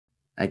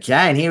Okay,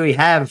 and here we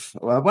have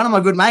one of my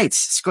good mates,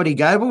 Scotty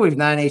Goble. We've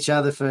known each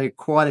other for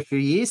quite a few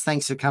years.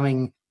 Thanks for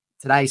coming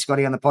today,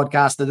 Scotty, on the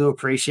podcast. I do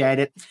appreciate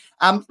it.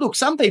 Look,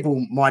 some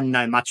people might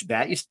know much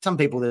about you. Some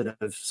people that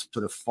have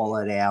sort of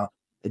followed our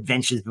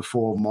adventures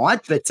before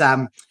might, but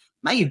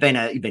mate, you've been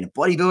a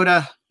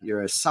bodybuilder.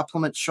 You're a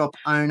supplement shop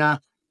owner.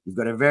 You've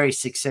got a very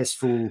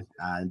successful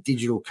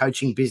digital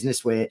coaching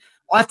business where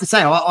I have to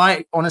say,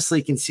 I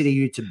honestly consider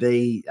you to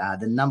be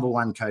the number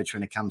one coach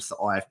when it comes to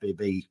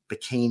IFBB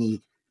bikini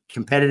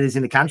competitors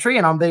in the country,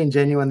 and I'm being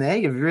genuine there.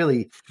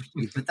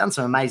 You've done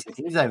some amazing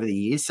things over the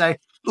years. So,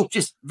 look,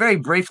 just very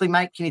briefly,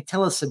 mate, can you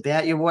tell us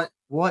about you? What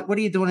are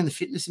you doing in the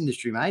fitness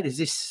industry, mate? Is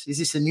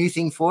this a new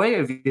thing for you?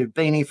 Have you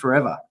been here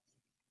forever?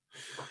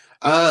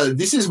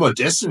 This is my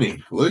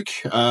destiny, Luke.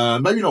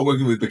 Maybe not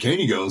working with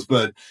bikini girls,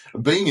 but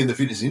being in the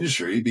fitness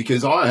industry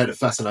because I had a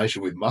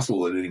fascination with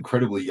muscle at an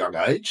incredibly young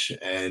age,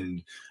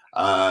 and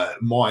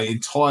my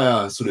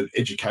entire sort of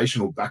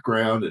educational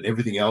background and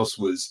everything else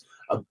was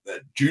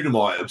due to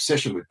my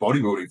obsession with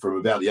bodybuilding from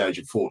about the age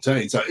of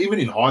 14. So even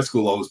in high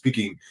school, I was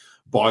picking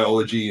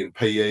biology and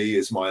PE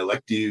as my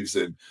electives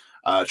and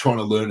trying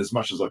to learn as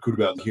much as I could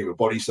about the human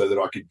body so that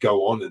I could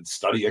go on and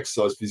study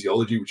exercise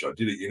physiology, which I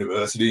did at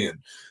university. And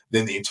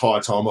then the entire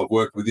time I've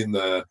worked within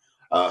the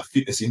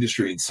fitness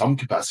industry in some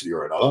capacity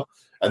or another.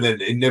 And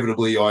then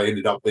inevitably I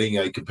ended up being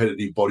a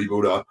competitive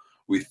bodybuilder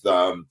with,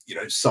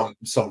 some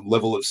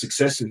level of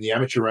success in the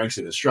amateur ranks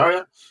in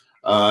Australia.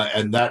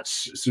 And that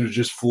sort of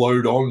just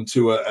flowed on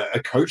to a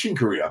coaching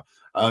career.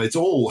 It's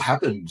all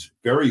happened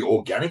very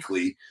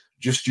organically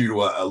just due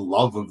to a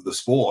love of the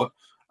sport.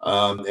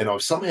 And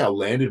I've somehow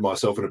landed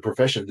myself in a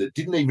profession that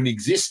didn't even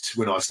exist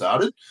when I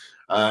started.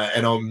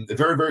 And I'm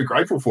very, very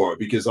grateful for it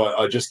because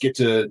I just get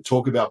to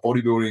talk about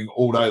bodybuilding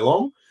all day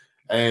long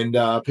and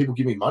people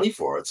give me money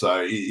for it.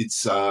 So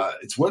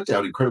it's worked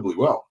out incredibly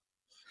well.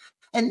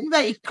 And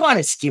mate, you kind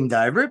of skimmed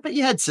over it, but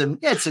you had some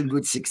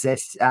good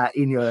success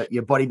in your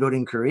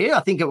bodybuilding career.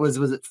 I think it was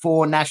it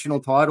 4 national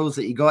titles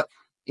that you got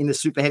in the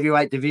super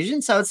heavyweight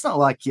division. So it's not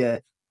like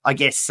I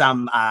guess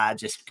some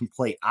just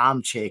complete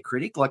armchair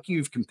critic. Like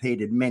you've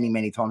competed many,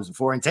 many times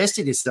before and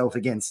tested yourself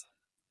against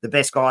the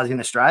best guys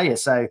in Australia.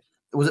 So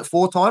was it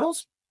 4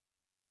 titles?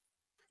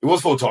 It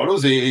was 4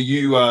 titles. Are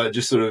you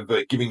just sort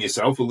of giving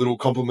yourself a little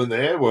compliment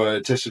there where I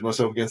tested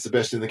myself against the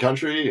best in the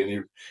country and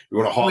you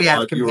want to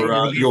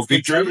highlight your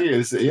victory?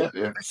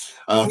 Yeah.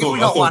 I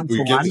thought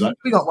we'd get to that.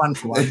 We got 1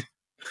 for 1.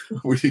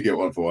 We did get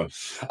 1 for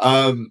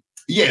 1.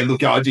 Yeah,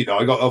 look, I did.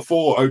 I got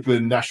 4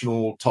 open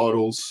national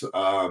titles,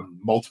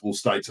 multiple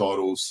state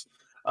titles.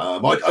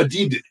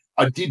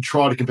 I did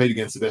try to compete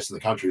against the best in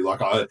the country.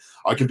 Like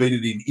I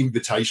competed in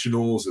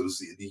invitationals. It was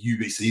the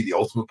UBC, the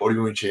Ultimate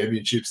Bodybuilding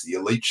Championships, the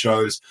elite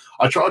shows.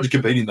 I tried to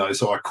compete in those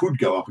so I could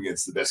go up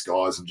against the best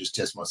guys and just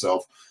test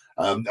myself.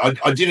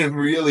 I didn't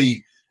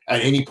really at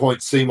any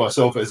point see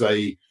myself as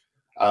I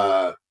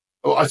saw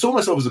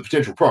myself as a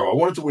potential pro. I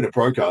wanted to win a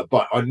pro card,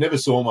 but I never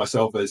saw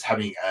myself as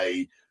having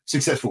a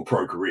successful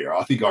pro career.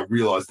 I think I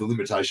realized the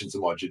limitations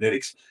of my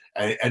genetics,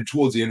 and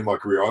towards the end of my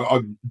career,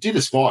 I did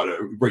aspire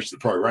to reach the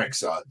pro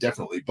ranks,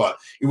 definitely, but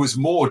it was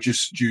more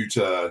just due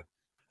to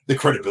the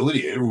credibility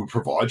it would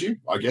provide you,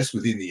 I guess,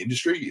 within the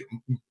industry,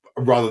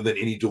 rather than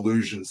any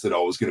delusions that I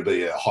was going to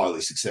be a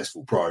highly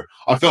successful pro.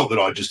 I felt that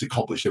I just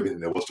accomplished everything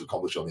there was to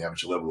accomplish on the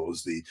amateur level. It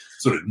was the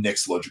sort of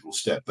next logical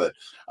step, but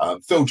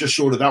fell just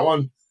short of that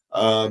one.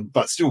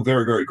 But still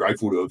very, very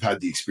grateful to have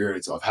had the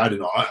experience I've had.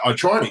 And I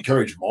try and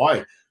encourage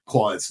my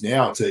clients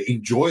now to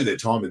enjoy their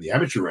time in the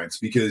amateur ranks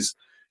because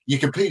you're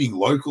competing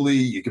locally,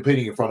 you're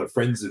competing in front of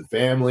friends and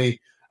family.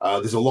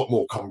 There's a lot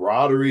more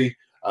camaraderie.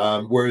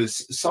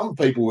 Whereas some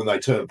people, when they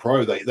turn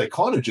pro, they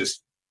kind of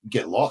just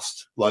get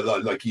lost. Like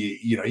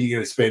you're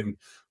going to spend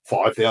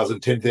 $5,000,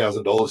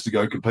 $10,000 to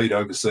go compete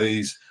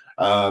overseas.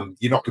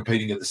 You're not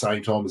competing at the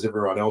same time as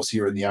everyone else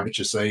here in the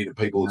amateur scene, and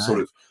people have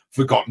sort of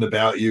forgotten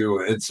about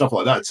you and stuff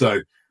like that.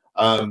 So,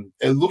 and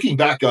looking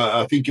back,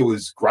 I think it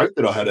was great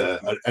that I had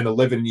an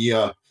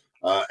 11-year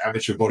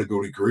amateur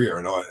bodybuilding career,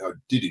 and I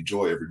did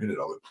enjoy every minute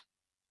of it.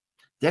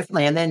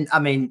 Definitely. And then, I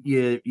mean,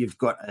 you've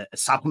got a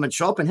supplement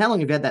shop, and how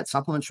long have you had that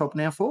supplement shop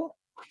now for?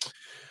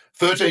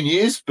 13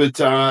 years, but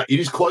it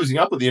is closing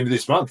up at the end of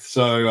this month.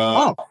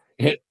 So,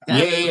 we're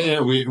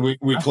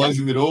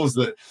closing the doors.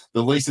 The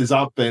lease is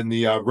up, and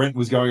the rent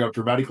was going up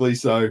dramatically.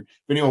 So, if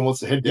anyone wants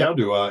to head down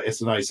to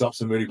S&A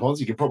Sups and Mooney Ponds,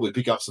 you can probably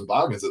pick up some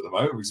bargains at the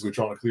moment because we're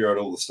trying to clear out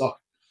all the stock.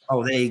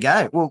 Oh, there you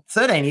go. Well,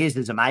 13 years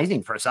is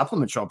amazing for a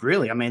supplement shop,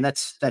 really. I mean,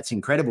 that's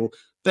incredible.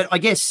 But I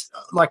guess,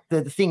 like,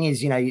 the thing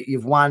is,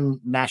 you've won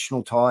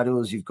national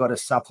titles, you've got a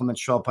supplement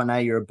shop. I know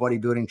you're a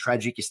bodybuilding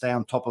tragic. You stay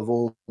on top of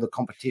all the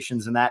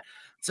competitions and that.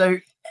 So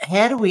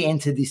how do we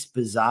enter this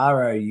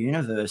bizarro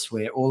universe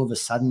where all of a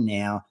sudden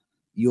now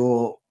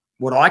you're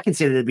what I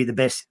consider to be the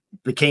best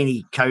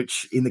bikini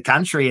coach in the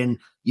country, and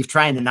you've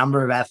trained a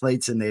number of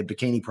athletes and they're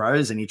bikini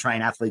pros, and you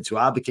train athletes who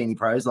are bikini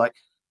pros? Like,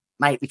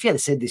 mate, if you had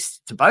said this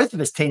to both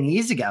of us 10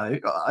 years ago,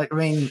 I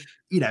mean,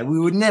 we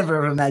would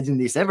never have imagined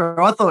this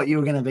ever. I thought you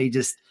were going to be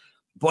just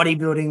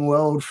bodybuilding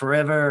world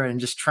forever and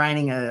just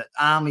training an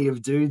army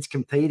of dudes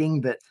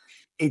competing, but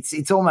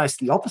it's almost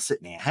the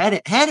opposite now. How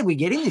did we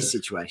get in this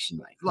situation,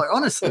 mate? Like,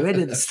 honestly, where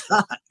did it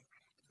start?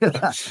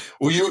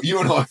 Well, you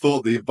and I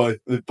thought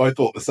both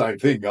thought the same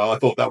thing. I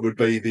thought that would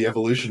be the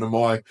evolution of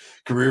my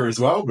career as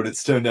well, but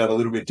it's turned out a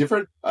little bit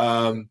different.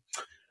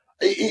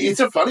 It's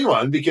a funny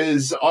one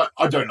because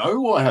I don't know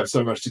why I have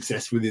so much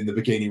success within the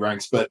bikini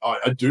ranks, but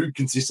I do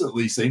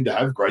consistently seem to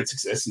have great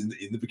success in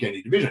the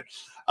bikini division.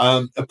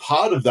 A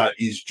part of that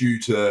is due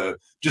to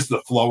just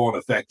the flow-on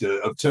effect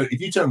of if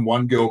you turn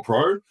one girl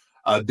pro,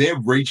 their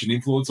reach and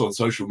influence on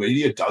social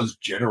media does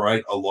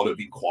generate a lot of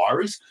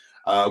inquiries.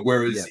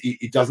 Whereas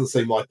it doesn't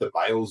seem like the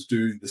males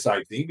do the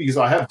same thing, because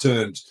I have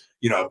turned,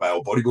 a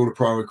male bodybuilder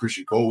pro in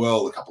Christian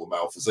Caldwell, a couple of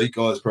male physique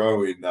guys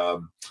pro in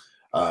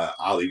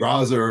Ali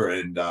Raza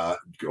and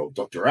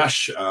Dr.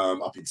 Ash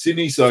up in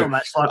Sydney. So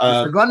much like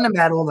we've forgotten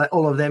about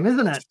all of them,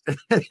 isn't it?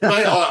 Mate,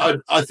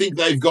 I think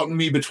they've gotten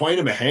me between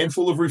them a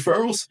handful of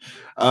referrals.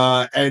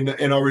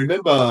 And I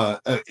remember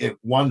at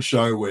one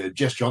show where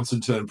Jess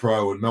Johnson turned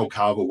pro and Mel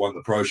Carver won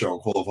the pro show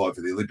and qualified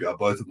for the Olympia,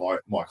 both of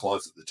my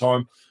clients at the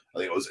time. I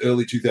think it was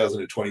early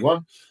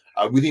 2021.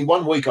 Within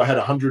 1 week, I had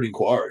 100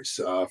 inquiries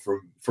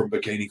from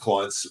bikini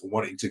clients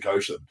wanting to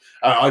coach them.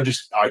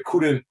 I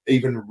couldn't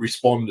even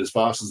respond as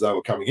fast as they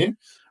were coming in,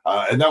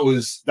 and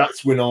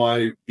that's when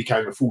I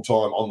became a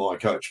full-time online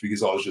coach,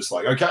 because I was just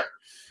like, okay,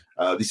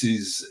 this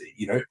is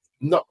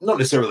not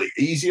necessarily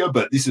easier,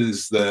 but this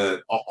is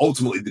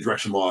ultimately the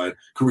direction my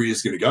career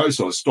is going to go.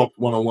 So I stopped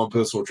one-on-one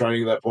personal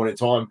training at that point in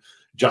time,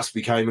 just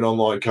became an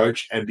online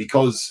coach, and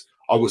because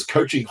I was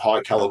coaching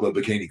high-caliber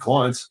bikini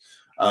clients,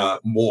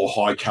 more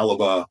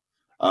high-caliber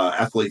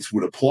athletes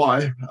would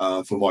apply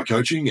for my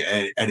coaching,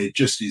 and it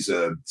just is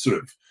a sort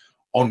of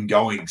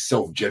ongoing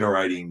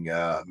self-generating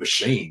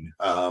machine.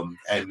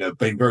 And I've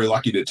been very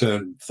lucky to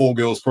turn 4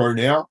 girls pro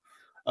now,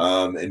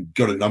 and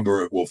got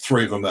a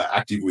 3 of them are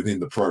active within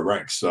the pro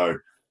ranks. So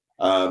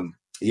I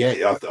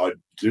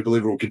do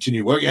believe it will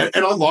continue working,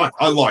 and I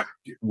like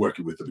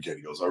working with the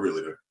bikini girls. I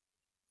really do.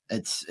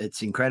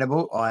 It's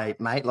incredible.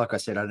 Mate, like I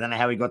said, I don't know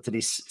how we got to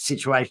this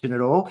situation at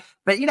all,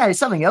 but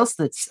something else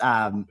that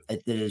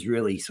has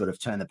really sort of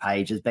turned the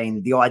page has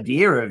been the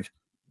idea of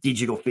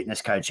digital fitness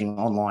coaching,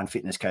 online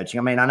fitness coaching.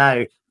 I mean, I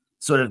know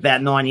sort of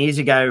about 9 years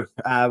ago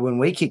when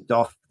we kicked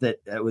off that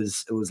it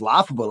was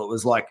laughable. It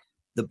was like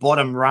the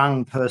bottom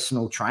rung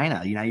personal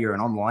trainer. You're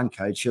an online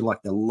coach, you're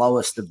like the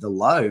lowest of the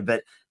low,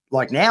 but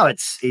like now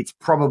it's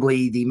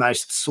probably the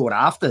most sought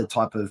after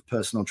type of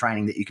personal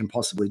training that you can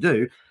possibly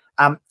do.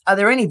 Are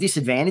there any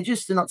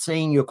disadvantages to not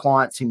seeing your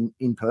clients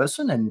in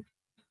person, and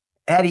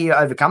how do you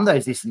overcome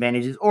those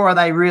disadvantages, or are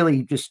they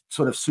really just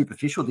sort of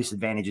superficial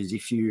disadvantages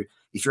if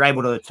you're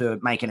able to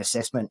make an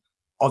assessment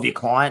of your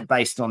client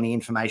based on the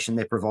information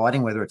they're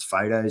providing, whether it's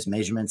photos,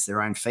 measurements,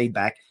 their own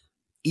feedback?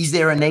 Is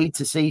there a need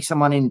to see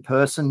someone in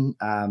person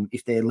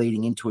if they're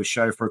leading into a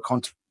show for a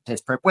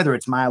contest prep, whether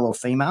it's male or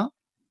female?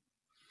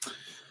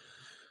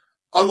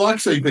 I like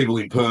seeing people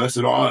in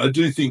person. I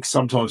do think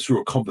sometimes through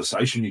a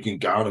conversation you can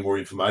garner more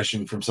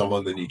information from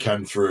someone than you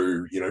can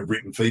through,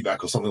 written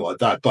feedback or something like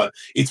that. But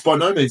it's by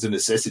no means a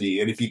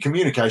necessity. And if your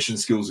communication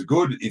skills are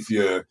good, if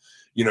you're,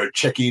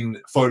 check-in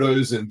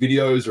photos and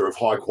videos are of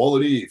high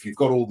quality, if you've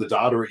got all the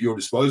data at your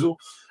disposal,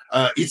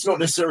 it's not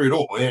necessary at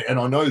all. And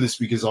I know this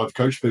because I've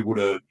coached people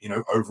to,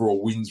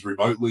 overall wins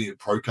remotely and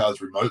pro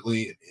cards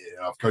remotely.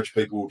 I've coached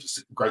people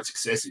to great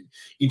success in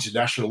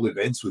international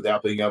events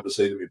without being able to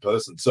see them in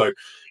person. So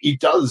it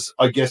does,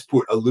 I guess,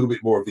 put a little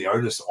bit more of the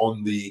onus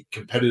on the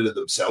competitor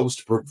themselves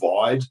to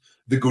provide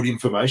the good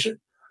information,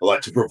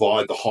 like to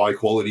provide the high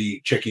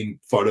quality check-in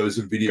photos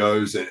and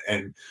videos,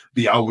 and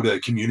be able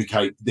to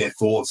communicate their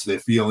thoughts, their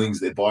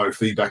feelings, their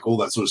biofeedback, all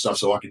that sort of stuff,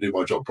 so I can do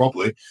my job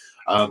properly.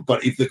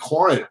 But if the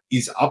client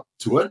is up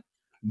to it,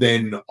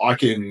 then I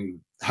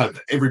can have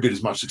every bit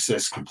as much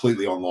success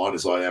completely online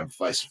as I am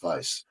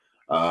face-to-face.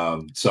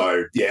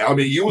 So, yeah, I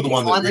mean, you were the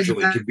one that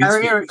originally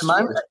convinced me. At the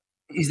moment,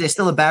 is there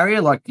still a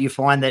barrier? Like, do you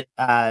find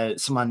that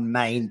someone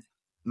may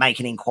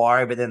make an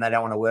inquiry, but then they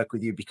don't want to work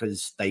with you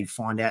because they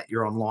find out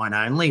you're online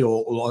only,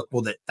 or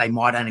that they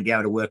might only be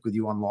able to work with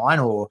you online?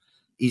 Or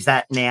is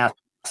that now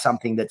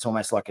something that's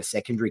almost like a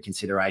secondary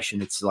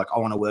consideration? It's like, I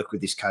want to work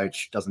with this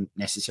coach. Doesn't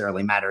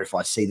necessarily matter if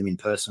I see them in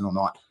person or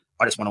not.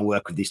 I just want to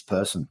work with this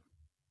person.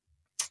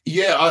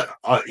 Yeah,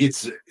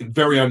 it's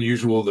very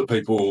unusual that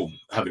people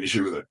have an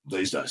issue with it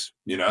these days.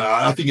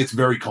 I think it's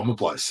very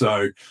commonplace.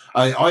 So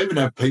I even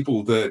have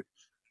people that,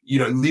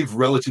 live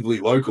relatively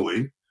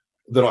locally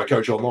that I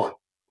coach online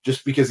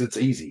just because it's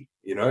easy,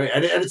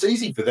 and it's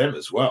easy for them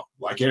as well.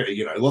 Like,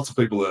 lots of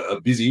people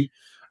are busy.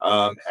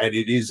 And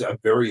it is a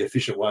very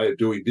efficient way of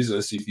doing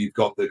business if you've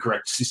got the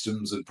correct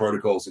systems and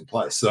protocols in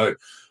place. So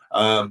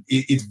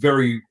it's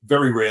very,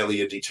 very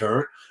rarely a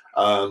deterrent.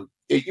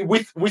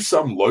 With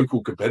some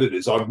local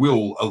competitors, I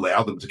will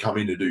allow them to come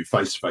in and do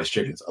face-to-face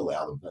check-ins.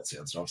 Allow them, that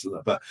sounds nice, doesn't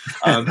it?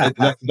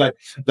 But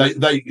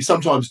they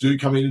sometimes do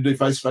come in and do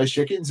face-to-face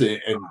check-ins, and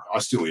I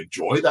still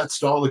enjoy that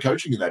style of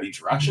coaching and that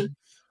interaction.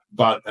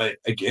 But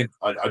again,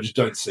 I just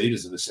don't see it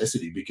as a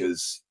necessity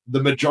because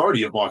the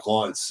majority of my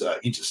clients are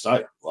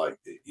interstate,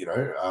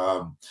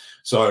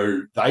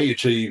 so they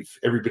achieve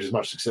every bit as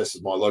much success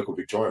as my local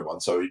Victorian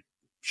one. So it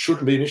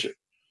shouldn't be an issue.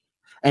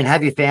 And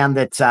have you found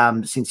that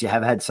since you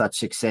have had such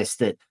success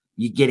that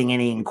you're getting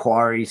any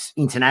inquiries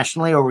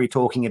internationally, or are we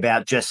talking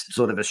about just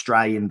sort of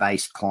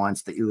Australian-based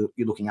clients that you're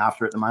looking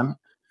after at the moment?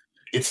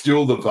 It's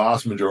still the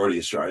vast majority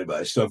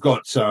Australian-based. So I've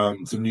got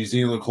some New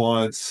Zealand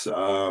clients.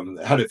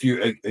 Had a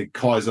few.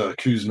 Kaiser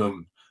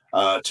Kuznam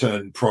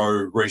turned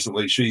pro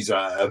recently. She's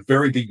a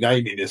very big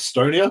name in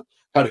Estonia.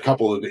 Had a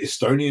couple of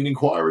Estonian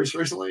inquiries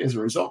recently as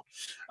a result.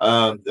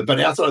 But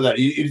outside of that,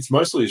 it's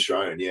mostly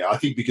Australian. Yeah, I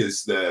think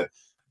because the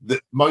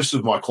most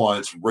of my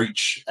clients'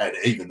 reach, and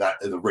even that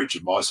the reach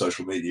of my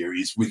social media,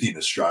 is within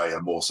Australia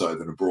more so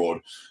than abroad.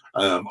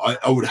 I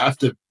would have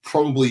to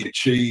probably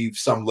achieve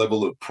some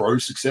level of pro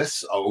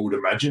success, I would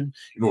imagine,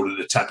 in order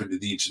to tap into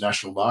the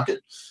international market.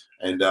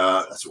 And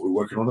that's what we're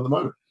working on at the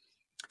moment.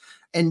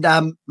 And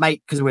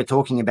mate, because we're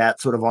talking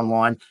about sort of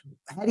online,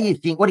 what do you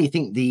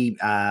think the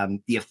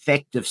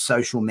effect of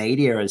social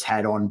media has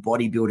had on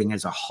bodybuilding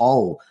as a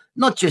whole?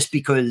 Not just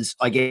because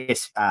I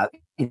guess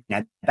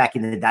back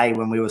in the day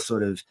when we were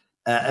sort of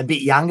a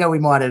bit younger, we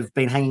might have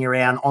been hanging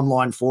around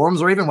online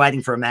forums or even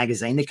waiting for a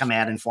magazine to come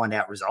out and find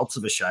out results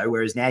of a show.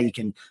 Whereas now you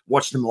can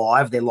watch them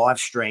live; they're live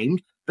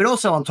streamed. But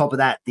also on top of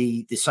that,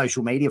 the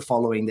social media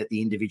following that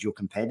the individual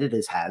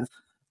competitors have.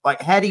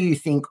 Like, how do you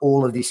think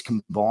all of this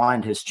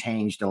combined has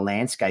changed the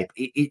landscape?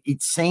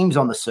 It seems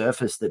on the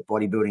surface that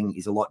bodybuilding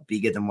is a lot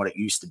bigger than what it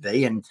used to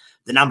be, and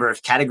the number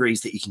of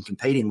categories that you can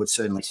compete in would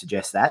certainly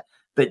suggest that.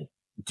 But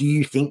do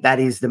you think that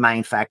is the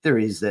main factor,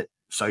 is that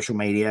social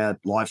media,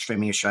 live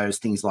streaming of shows,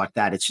 things like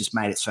that, it's just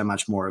made it so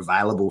much more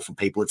available for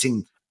people? It's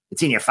in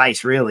your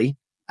face, really,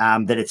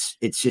 that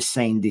it's just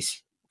seen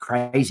this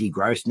crazy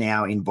growth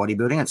now in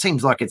bodybuilding. It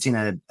seems like it's in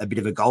a bit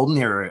of a golden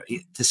era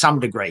to some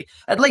degree,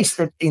 at least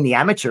in the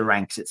amateur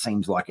ranks. It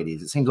seems like it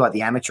is. It seems like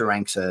the amateur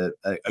ranks are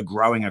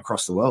growing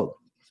across the world.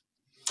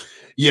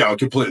 Yeah, I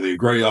completely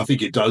agree. I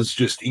think it does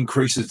just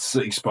increase its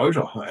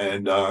exposure.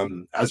 And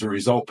as a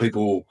result,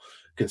 people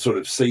can sort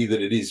of see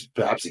that it is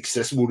perhaps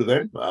accessible to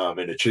them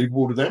and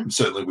achievable to them,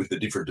 certainly with the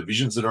different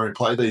divisions that are in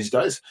play these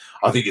days.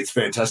 I think it's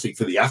fantastic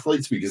for the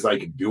athletes because they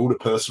can build a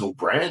personal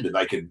brand and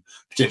they can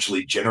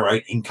potentially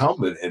generate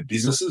income and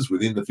businesses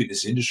within the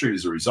fitness industry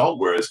as a result,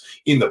 whereas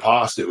in the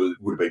past it would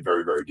have been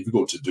very, very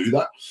difficult to do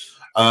that.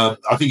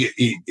 I think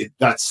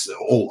that's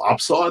all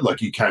upside.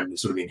 Like, you can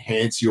sort of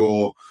enhance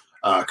your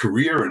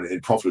career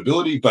and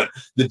profitability. But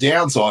the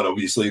downside,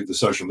 obviously, of the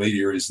social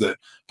media is that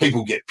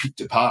people get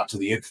picked apart to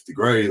the nth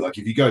degree. Like,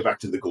 if you go back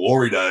to the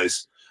glory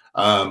days,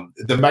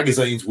 the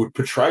magazines would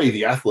portray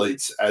the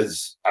athletes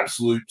as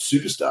absolute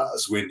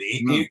superstars when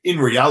in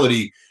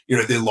reality,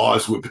 their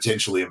lives were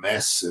potentially a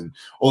mess and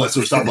all that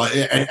sort of stuff. Like,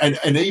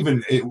 and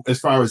even as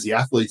far as the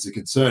athletes are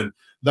concerned,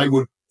 they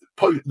would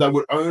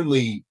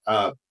only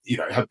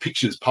have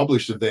pictures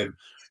published of them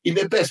in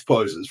their best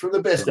poses, from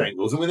the best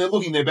angles. And when they're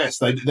looking their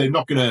best, they're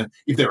not going to,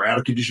 if they're out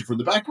of condition from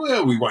the back,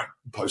 well, we won't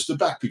post a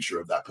back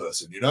picture of that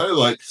person,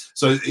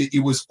 So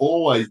it was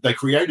always, they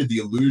created the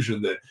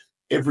illusion that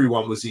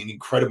everyone was in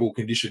incredible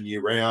condition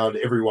year round.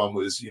 Everyone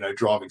was,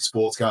 driving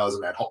sports cars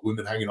and had hot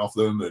women hanging off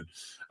them.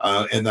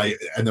 And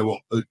they were,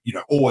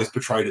 always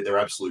portrayed at their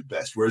absolute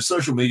best. Whereas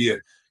social media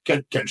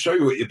can show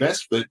you at your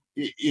best, but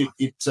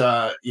it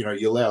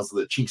allows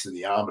the chinks in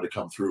the armor to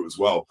come through as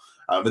well.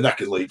 And that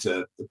can lead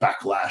to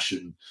backlash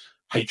and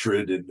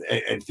hatred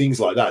and things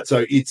like that.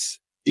 So it's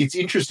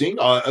interesting.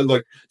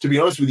 Like, to be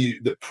honest with you,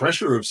 the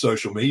pressure of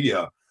social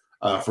media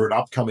for an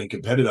upcoming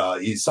competitor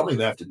is something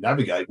they have to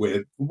navigate,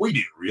 where we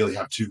didn't really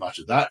have too much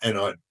of that. And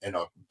our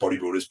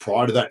bodybuilders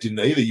prior to that didn't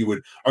either. You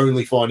would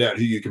only find out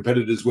who your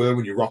competitors were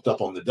when you rocked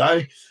up on the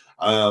day.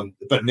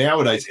 But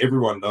nowadays,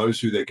 everyone knows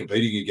who they're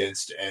competing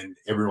against and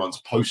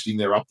everyone's posting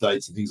their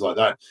updates and things like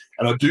that.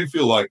 And I do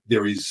feel like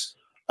there is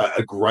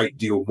a great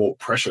deal more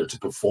pressure to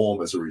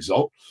perform as a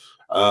result.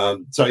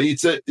 So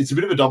it's a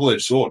bit of a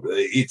double-edged sword.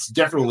 It's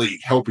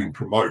definitely helping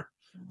promote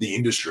the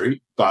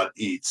industry, but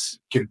it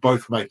can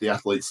both make the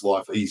athlete's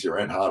life easier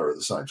and harder at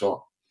the same time.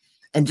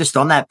 And just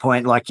on that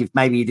point, like, if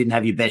maybe you didn't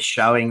have your best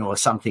showing or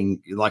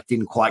something like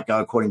didn't quite go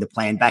according to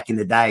plan back in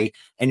the day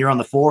and you're on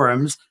the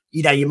forums,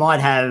 you might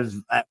have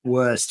at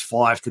worst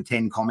 5 to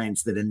 10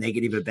 comments that are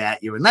negative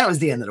about you. And that was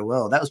the end of the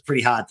world. That was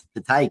pretty hard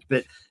to take.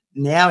 But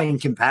now in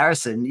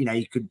comparison,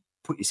 you could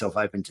put yourself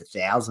open to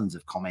thousands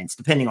of comments,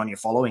 depending on your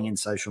following in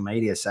social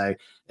media. So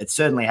it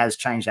certainly has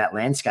changed that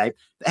landscape.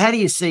 But how do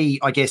you see,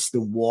 I guess,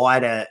 the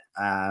wider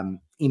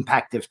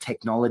impact of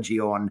technology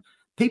on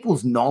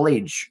people's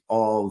knowledge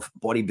of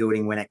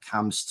bodybuilding when it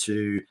comes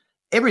to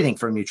everything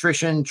from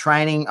nutrition,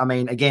 training? I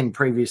mean, again,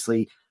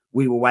 previously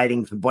we were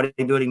waiting for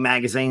bodybuilding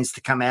magazines to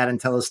come out and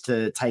tell us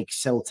to take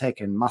cell tech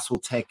and muscle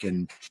tech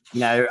and,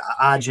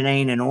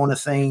 arginine and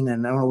ornithine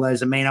and all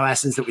those amino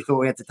acids that we thought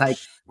we had to take.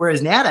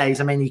 Whereas nowadays,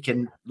 I mean, you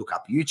can look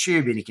up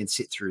YouTube and you can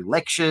sit through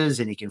lectures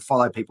and you can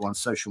follow people on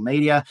social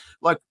media.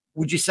 Like,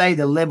 would you say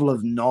the level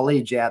of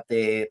knowledge out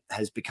there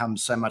has become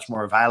so much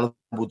more available?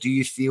 Do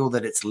you feel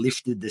that it's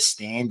lifted the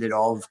standard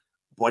of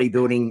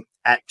bodybuilding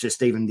at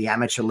just even the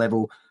amateur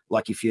level?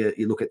 Like if you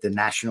look at the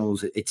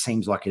nationals, it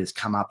seems like it has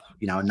come up,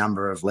 a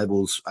number of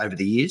levels over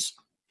the years.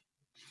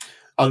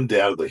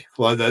 Undoubtedly,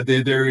 like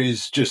there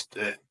is just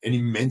an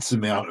immense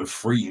amount of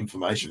free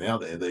information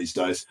out there these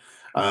days.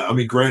 I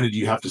mean, granted,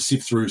 you have to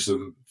sift through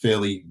some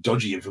fairly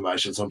dodgy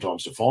information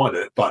sometimes to find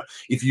it, but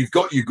if you've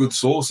got your good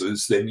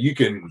sources, then you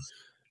can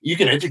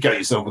educate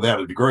yourself without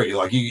a degree.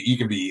 Like you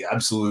can be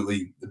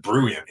absolutely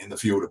brilliant in the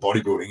field of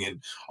bodybuilding,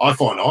 and I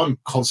find I'm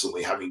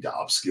constantly having to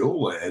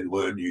upskill and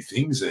learn new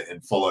things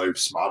and follow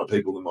smarter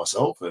people than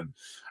myself, and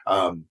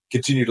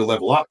continue to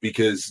level up,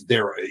 because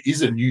there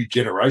is a new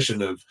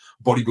generation of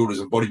bodybuilders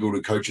and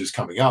bodybuilder coaches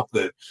coming up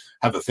that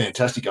have a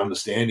fantastic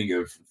understanding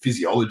of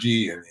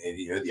physiology and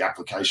the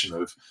application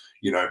of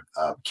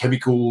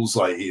chemicals.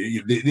 Like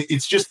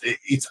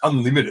it's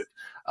unlimited.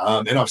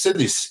 And I've said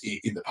this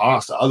in the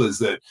past to others,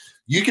 that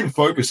you can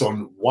focus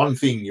on one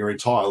thing your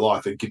entire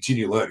life and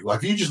continue learning.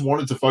 Like if you just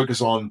wanted to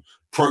focus on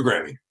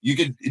programming, you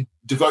could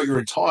devote your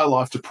entire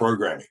life to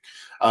programming,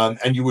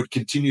 and you would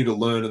continue to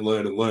learn and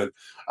learn and learn.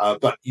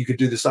 But you could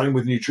do the same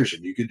with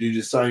nutrition. You could do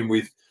the same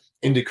with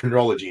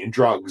endocrinology and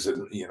drugs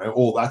and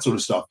all that sort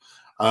of stuff.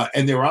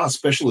 And there are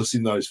specialists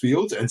in those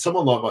fields. And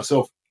someone like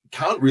myself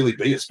can't really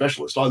be a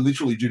specialist. I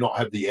literally do not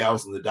have the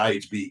hours in the day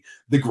to be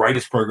the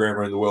greatest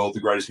programmer in the world,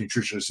 the greatest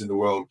nutritionist in the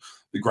world,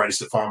 the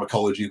greatest at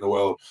pharmacology in the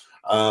world.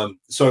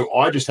 So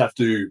I just have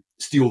to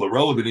steal the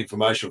relevant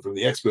information from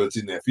the experts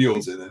in their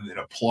fields and then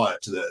apply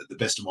it to the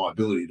best of my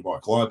ability to my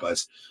client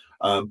base.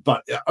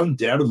 But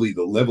undoubtedly,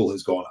 the level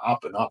has gone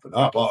up and up and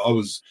up. I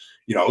was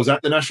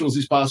at the Nationals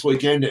this past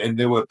weekend, and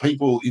there were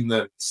people in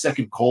the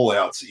second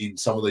call-outs in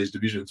some of these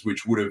divisions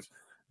which would have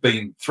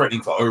been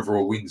threatening for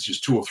overall wins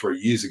just 2 or 3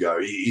 years ago.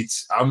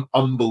 It's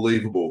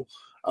unbelievable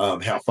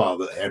how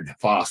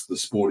fast the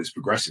sport is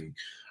progressing.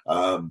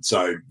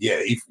 So yeah,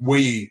 if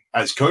we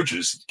as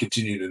coaches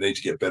continue to need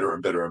to get better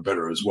and better and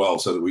better as well,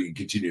 so that we can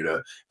continue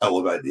to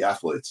elevate the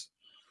athletes.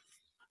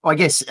 I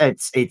guess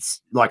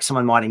it's like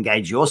someone might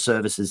engage your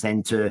services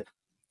then to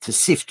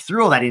sift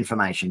through all that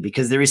information,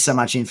 because there is so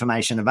much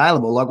information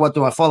available. Like, what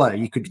do I follow?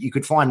 You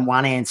could find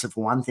one answer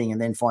for one thing and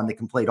then find the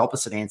complete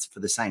opposite answer for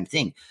the same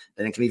thing.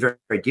 Then it can be very,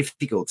 very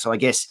difficult. So I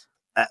guess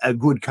a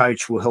good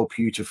coach will help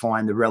you to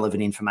find the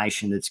relevant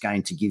information that's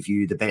going to give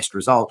you the best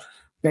result.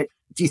 But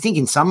do you think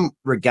in some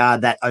regard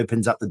that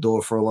opens up the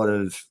door for a lot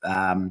of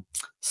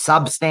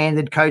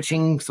substandard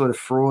coaching, sort of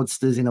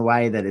fraudsters, in a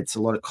way that it's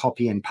a lot of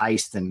copy and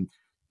paste, and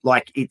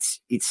like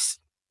it's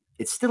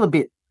still a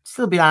bit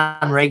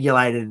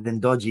unregulated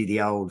and dodgy,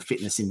 the old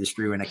fitness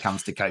industry, when it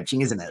comes to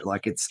coaching, isn't it?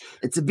 Like it's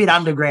a bit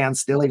underground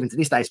still, even to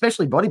this day,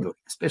 especially bodybuilding.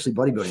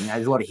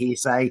 There's a lot of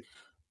hearsay.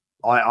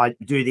 I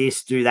do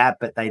this, do that,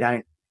 but they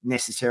don't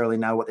necessarily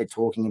know what they're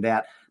talking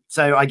about.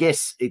 So I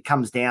guess it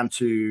comes down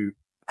to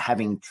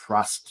having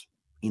trust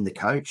in the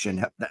coach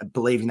and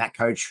believing that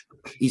coach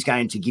is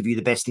going to give you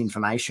the best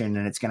information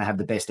and it's going to have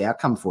the best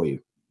outcome for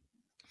you.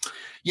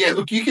 Yeah,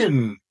 look, you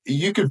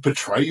can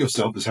portray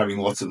yourself as having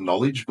lots of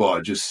knowledge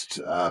by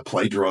just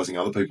plagiarizing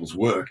other people's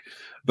work,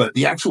 but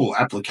the actual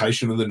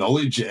application of the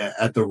knowledge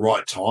at the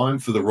right time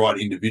for the right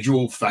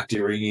individual,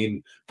 factoring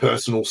in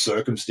personal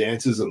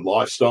circumstances and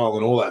lifestyle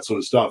and all that sort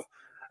of stuff,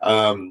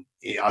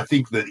 I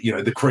think that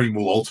the cream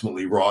will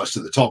ultimately rise to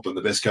the top, and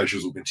the best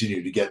coaches will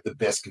continue to get the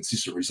best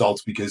consistent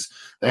results because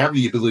they have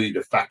the ability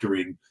to factor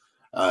in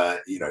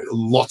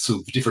lots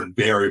of different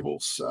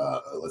variables,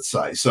 let's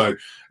say. So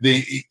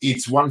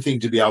it's one thing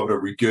to be able to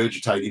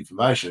regurgitate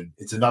information.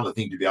 It's another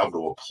thing to be able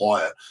to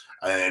apply it.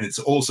 And it's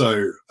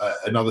also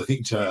another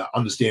thing to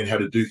understand how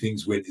to do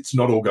things when it's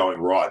not all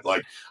going right.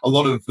 Like a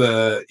lot of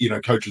the,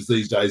 coaches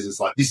these days, it's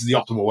like, this is the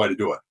optimal way to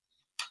do it.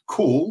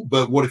 Cool,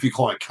 but what if your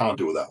client can't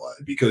do it that way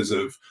because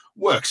of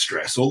work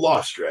stress or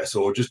life stress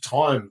or just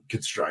time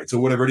constraints or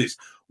whatever it is?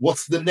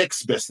 What's the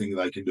next best thing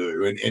they can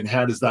do? And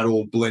how does that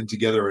all blend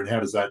together, and how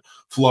does that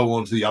flow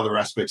on to the other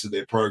aspects of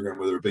their program,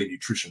 whether it be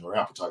nutrition or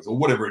appetite or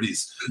whatever it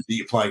is that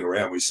you're playing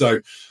around with? So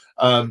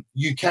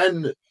you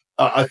can,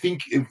 I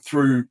think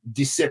through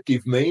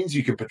deceptive means,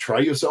 you can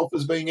portray yourself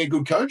as being a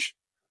good coach,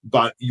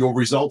 but your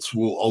results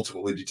will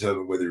ultimately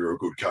determine whether you're a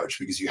good coach,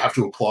 because you have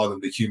to apply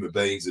them to human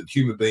beings, and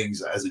human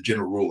beings, as a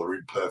general rule, are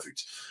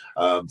imperfect.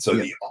 So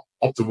the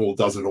optimal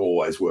doesn't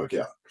always work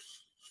out.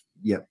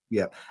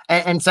 Yep.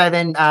 And so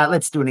then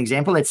let's do an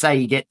example. Let's say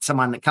you get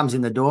someone that comes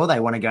in the door. They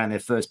want to go on their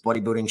first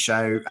bodybuilding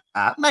show,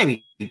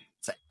 maybe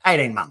say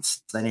 18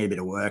 months. They need a bit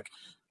of work.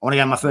 I want to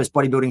go on my first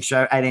bodybuilding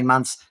show, 18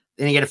 months.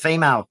 Then you get a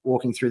female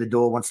walking through the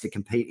door, wants to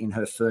compete in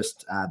her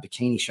first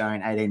bikini show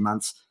in 18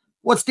 months.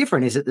 What's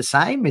different? Is it the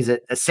same? Is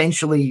it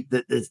essentially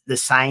the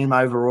same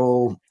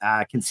overall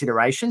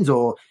considerations,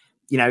 or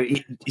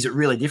is it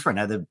really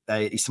different?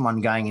 Is someone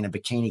going in a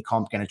bikini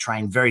comp going to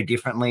train very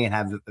differently and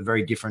have a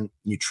very different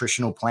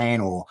nutritional plan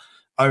or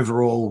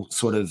overall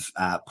sort of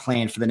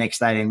plan for the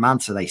next 18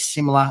 months? Are they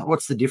similar?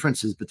 What's the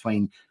differences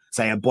between,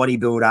 say, a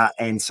bodybuilder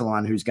and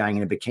someone who's going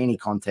in a bikini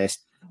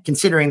contest?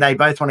 considering they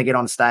both want to get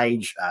on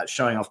stage,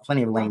 showing off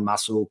plenty of lean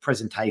muscle,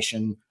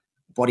 presentation,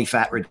 body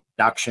fat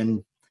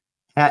reduction,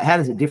 how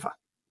does it differ?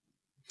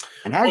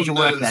 And how did you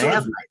work that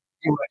out, mate?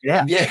 You worked it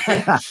out.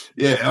 Yeah,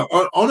 yeah.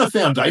 On a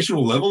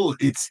foundational level,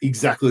 it's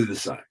exactly the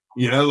same.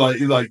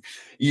 Like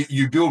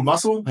you build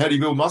muscle. How do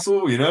you build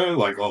muscle?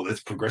 Like, let's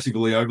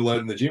progressively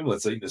overload in the gym.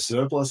 Let's eat in a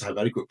surplus, have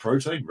adequate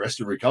protein, rest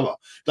and recover.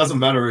 Doesn't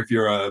matter if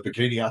you're a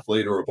bikini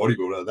athlete or a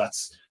bodybuilder.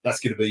 That's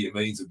going to be your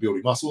means of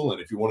building muscle.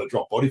 And if you want to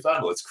drop body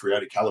fat, let's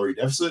create a calorie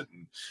deficit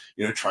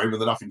and train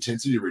with enough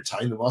intensity to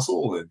retain the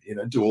muscle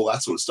and do all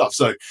that sort of stuff.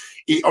 So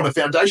on a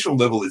foundational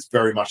level, it's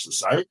very much the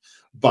same.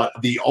 But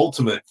the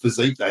ultimate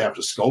physique they have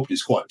to sculpt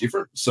is quite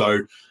different.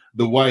 So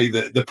the way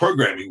that the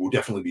programming will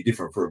definitely be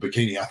different for a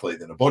bikini athlete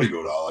than a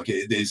bodybuilder. Like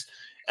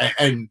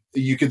and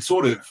you can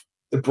sort of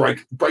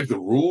break the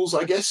rules,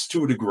 I guess,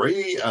 to a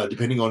degree,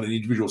 depending on an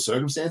individual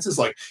circumstances.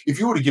 Like if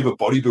you were to give a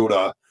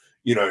bodybuilder,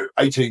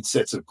 18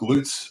 sets of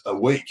glutes a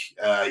week,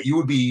 you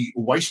would be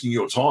wasting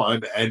your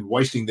time and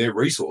wasting their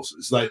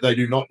resources. They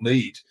do not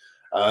need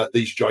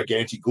these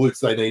gigantic glutes.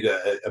 They need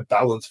a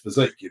balanced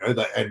physique,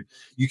 and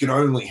you can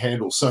only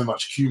handle so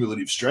much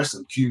cumulative stress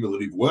and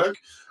cumulative work.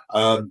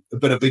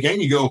 But a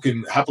bikini girl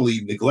can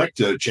happily neglect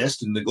her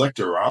chest and neglect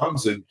her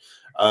arms and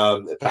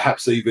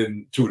perhaps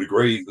even to a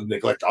degree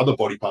neglect other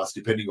body parts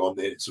depending on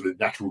their sort of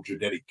natural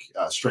genetic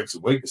strengths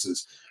and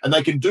weaknesses. And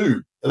they can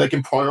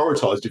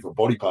prioritize different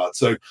body parts.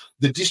 So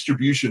the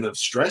distribution of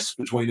stress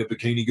between a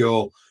bikini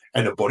girl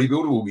and a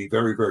bodybuilder will be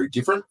very, very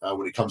different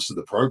when it comes to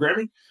the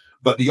programming.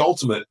 But the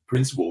ultimate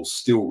principles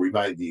still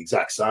remain the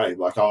exact same.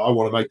 Like I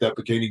want to make that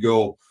bikini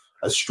girl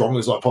as strong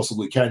as I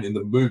possibly can in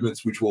the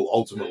movements which will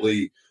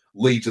ultimately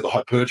lead to the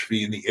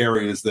hypertrophy in the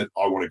areas that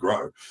I want to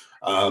grow.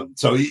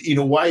 So in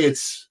a way,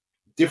 it's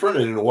different,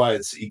 and in a way,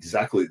 it's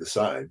exactly the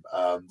same.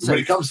 So when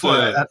it comes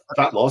to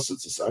fat loss,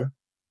 it's the same.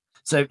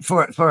 So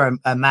for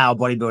a male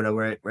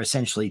bodybuilder, we're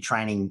essentially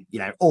training,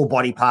 all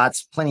body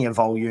parts, plenty of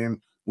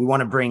volume. We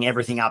want to bring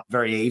everything up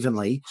very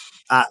evenly.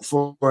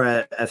 For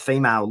a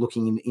female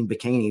looking in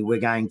bikini, we're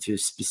going to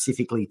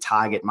specifically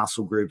target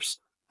muscle groups,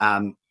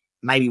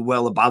 maybe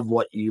well above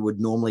what you would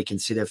normally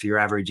consider for your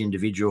average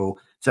individual.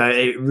 So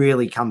it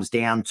really comes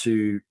down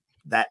to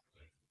that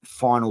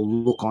final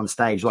look on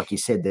stage. Like you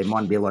said, there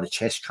might be a lot of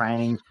chest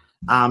training,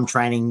 arm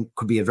training,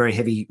 could be a very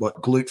heavy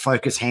glute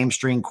focus,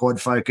 hamstring,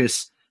 quad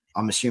focus.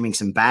 I'm assuming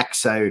some back.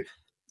 So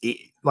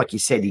like you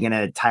said, you're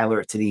going to tailor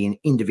it to the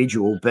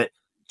individual, but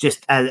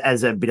just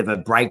as a bit of a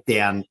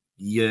breakdown,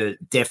 you're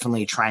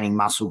definitely training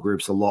muscle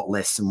groups a lot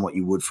less than what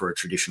you would for a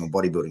traditional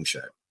bodybuilding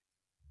show.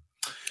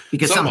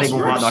 Because some people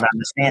might not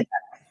understand that.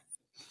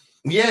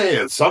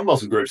 Yeah, some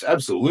muscle groups,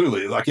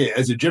 absolutely. Like,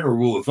 as a general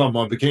rule of thumb,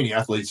 my bikini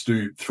athletes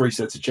do 3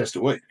 sets of chest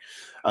a week.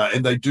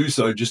 And they do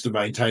so just to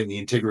maintain the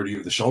integrity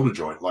of the shoulder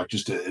joint, like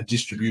just a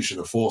distribution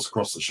of force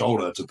across the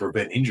shoulder to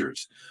prevent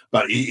injuries.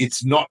 But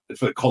it's not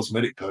for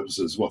cosmetic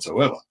purposes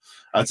whatsoever.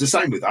 It's the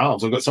same with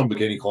arms. I've got some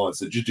bikini clients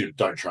that just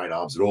don't train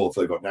arms at all if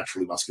they've got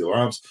naturally muscular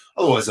arms.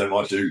 Otherwise, they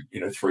might do,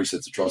 3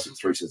 sets of triceps,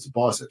 3 sets of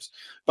biceps.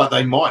 But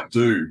they might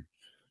do,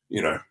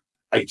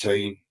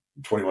 18,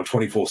 21,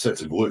 24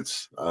 sets of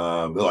glutes.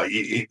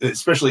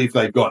 Especially if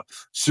they've got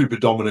super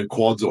dominant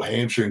quads or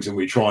hamstrings and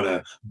we're trying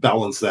to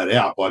balance that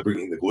out by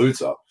bringing the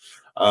glutes up.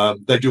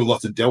 They do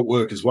lots of delt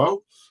work as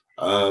well.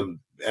 And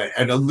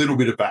a little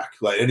bit of back.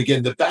 And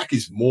again, the back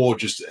is more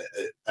just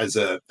as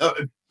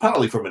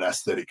partly from an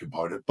aesthetic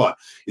component, but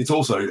it's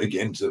also,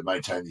 again, to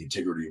maintain the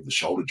integrity of the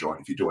shoulder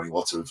joint. If you're doing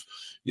lots of,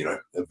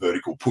 a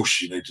vertical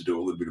push, you need to do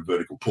a little bit of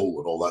vertical pull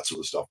and all that sort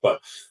of stuff. But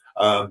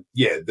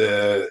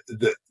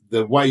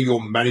the way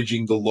you're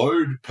managing the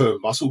load per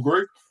muscle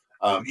group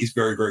is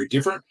very, very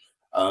different.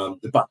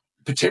 But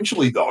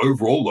potentially the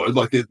overall load,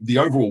 like the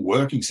overall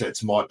working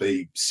sets might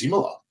be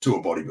similar to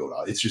a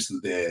bodybuilder. It's just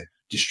that they're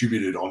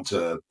distributed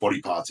onto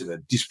body parts in a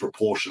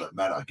disproportionate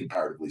manner,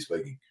 comparatively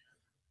speaking.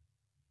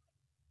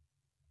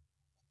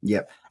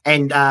 Yep.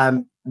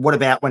 And what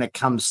about when it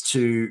comes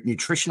to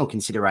nutritional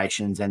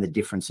considerations and the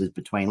differences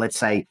between, let's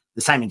say,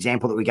 the same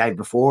example that we gave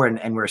before,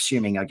 and we're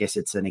assuming, I guess,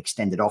 it's an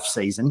extended off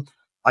season.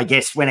 I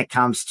guess when it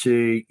comes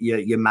to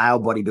your male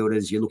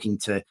bodybuilders, you're looking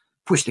to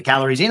push the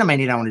calories in. I mean,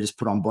 you don't want to just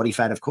put on body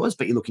fat, of course,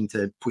 but you're looking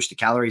to push the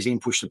calories in,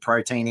 push the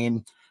protein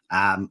in,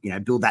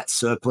 build that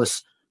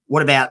surplus.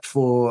 What about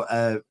for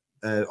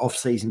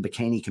off-season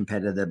bikini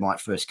competitor that might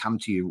first come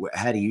to you?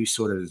 How do you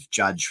sort of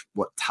judge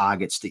what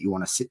targets that you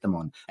want to sit them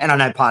on? And I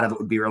know part of it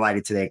would be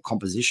related to their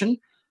composition,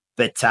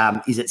 but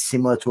is it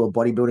similar to a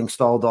bodybuilding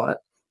style diet?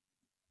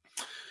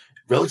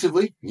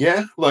 Relatively,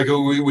 yeah. Like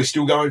we're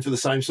still going for the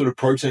same sort of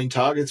protein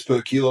targets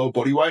per kilo of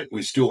body weight.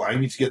 We're still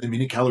aiming to get them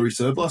in a calorie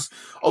surplus.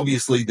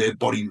 Obviously, their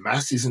body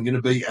mass isn't going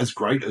to be as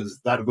great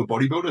as that of a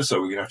bodybuilder, so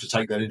we're going to have to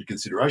take that into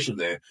consideration.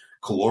 Their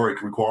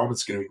caloric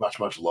requirements are going to be much,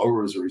 much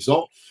lower as a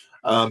result.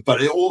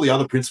 But all the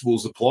other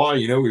principles apply.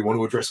 We want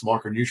to address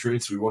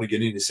micronutrients. We want to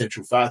get in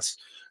essential fats.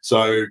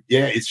 So,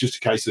 yeah, it's just a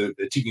case of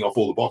ticking off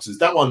all the boxes.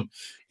 That one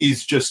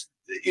is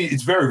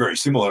it's very, very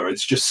similar.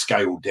 It's just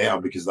scaled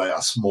down because they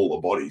are smaller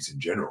bodies in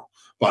general.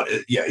 But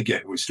yeah,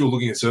 again, we're still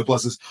looking at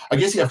surpluses. I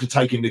guess you have to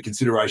take into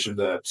consideration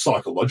the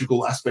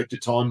psychological aspect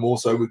of time more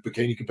so with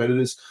bikini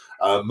competitors.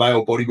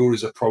 Male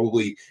bodybuilders are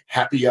probably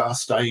happier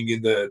staying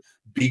in the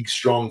big,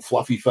 strong,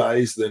 fluffy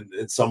phase than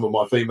some of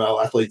my female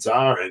athletes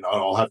are. And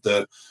I'll have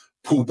to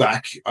pull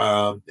back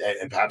and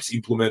perhaps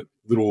implement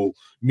little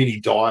mini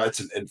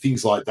diets and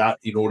things like that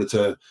in order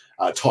to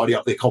tidy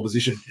up their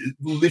composition,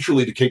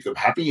 literally to keep them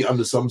happy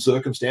under some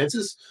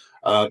circumstances,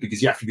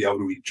 because you have to be able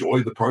to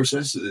enjoy the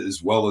process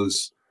as well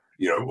as,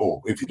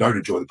 or if you don't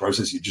enjoy the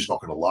process, you're just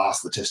not going to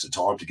last the test of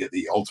time to get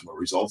the ultimate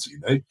results that you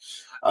need.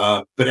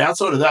 But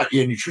outside of that,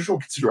 yeah, nutritional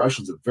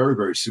considerations are very,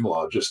 very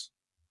similar, just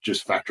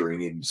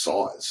factoring in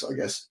size, I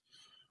guess.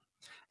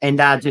 And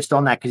just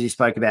on that, because you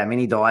spoke about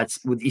mini diets,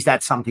 is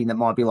that something that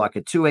might be like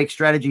a 2-week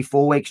strategy,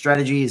 4-week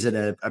strategy? Is it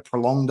a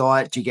prolonged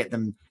diet? Do you get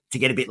them to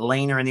get a bit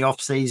leaner in the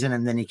off season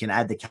and then you can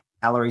add the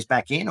calories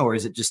back in? Or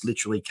is it just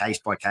literally case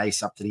by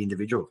case up to the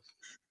individual?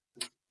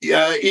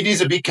 Yeah, it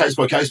is a big case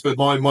by case, but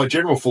my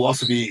general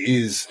philosophy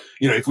is,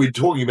 if we're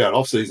talking about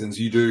off seasons,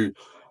 you do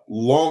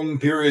long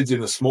periods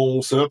in a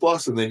small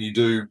surplus, and then you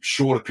do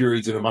shorter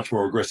periods in a much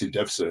more aggressive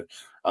deficit.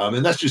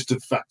 And that's just to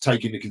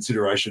take into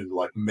consideration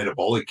like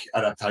metabolic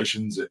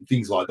adaptations and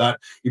things like that.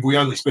 If we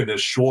only spend a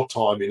short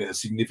time in a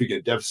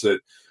significant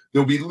deficit,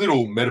 there'll be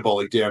little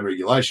metabolic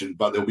downregulation,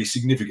 but there'll be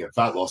significant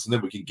fat loss, and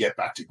then we can get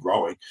back to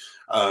growing.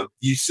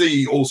 You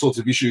see all sorts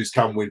of issues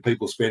come when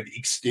people spend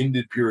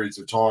extended periods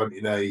of time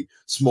in a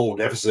small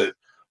deficit,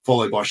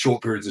 followed by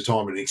short periods of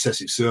time in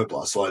excessive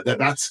surplus. Like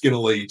that's going to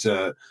lead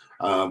to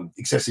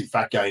excessive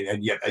fat gain,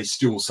 and yet a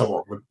still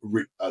somewhat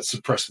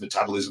suppressed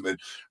metabolism and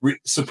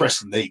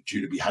suppressed NEAT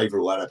due to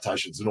behavioral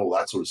adaptations and all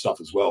that sort of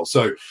stuff as well.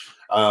 So,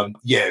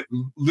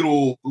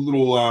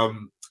 little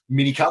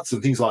mini cuts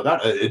and things like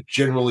that are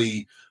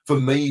generally, for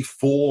me,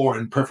 4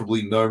 and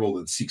preferably no more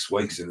than 6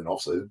 weeks in an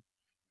off season.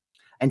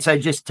 And so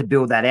just to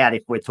build that out,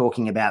 if we're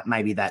talking about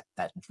maybe that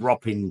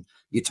drop in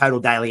your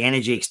total daily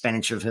energy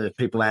expenditure for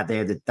people out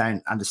there that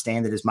don't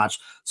understand it as much.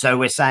 So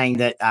we're saying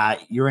that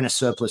you're in a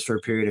surplus for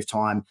a period of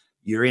time.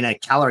 You're in a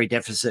calorie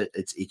deficit.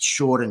 It's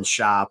short and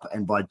sharp.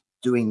 And by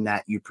doing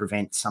that, you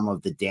prevent some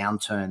of the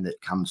downturn that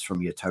comes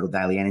from your total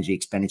daily energy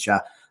expenditure.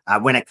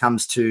 When it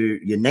comes to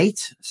your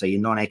NEAT, so your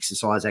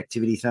non-exercise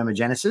activity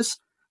thermogenesis,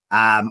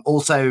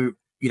 also,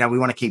 we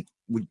want to keep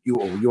you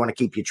want to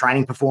keep your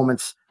training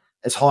performance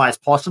as high as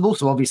possible.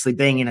 So obviously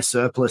being in a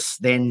surplus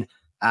then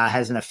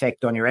has an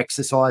effect on your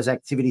exercise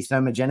activity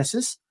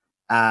thermogenesis.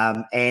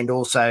 And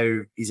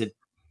also, is it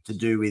to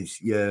do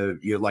with your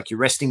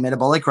resting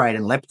metabolic rate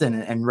and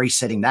leptin and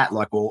resetting that,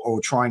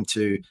 or trying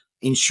to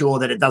ensure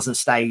that it doesn't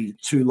stay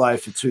too low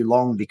for too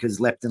long, because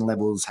leptin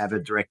levels have a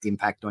direct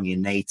impact on your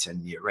NEAT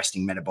and your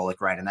resting metabolic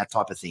rate and that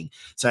type of thing.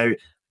 So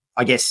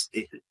I guess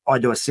I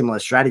do a similar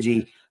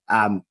strategy,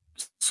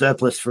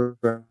 surplus for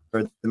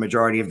the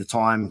majority of the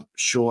time,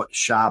 short,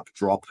 sharp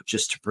drop,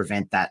 just to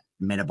prevent that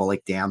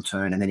metabolic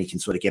downturn. And then you can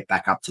sort of get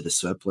back up to the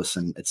surplus,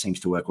 and it seems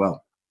to work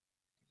well.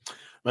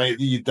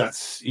 Mate,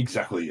 that's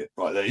exactly it,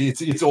 right?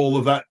 It's all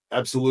of that,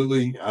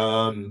 absolutely.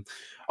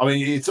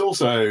 It's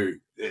also,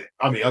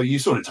 you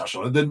sort of touched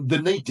on it.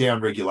 The NEAT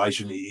down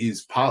regulation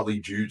is partly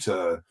due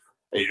to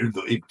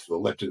the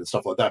leptin and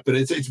stuff like that, but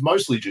it's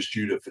mostly just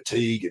due to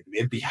fatigue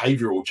and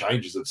behavioral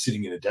changes of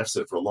sitting in a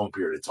deficit for a long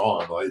period of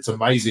time. Like, it's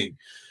amazing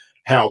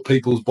how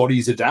people's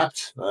bodies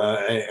adapt,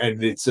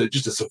 and it's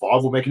just a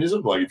survival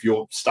mechanism. Like, if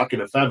you're stuck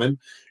in a famine,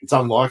 it's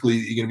unlikely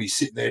that you're going to be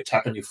sitting there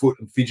tapping your foot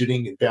and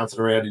fidgeting and bouncing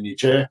around in your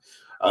chair,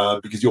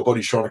 because your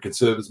body's trying to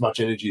conserve as much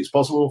energy as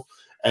possible.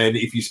 And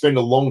if you spend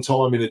a long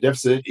time in a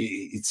deficit,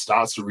 it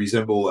starts to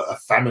resemble a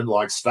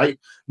famine-like state.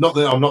 Not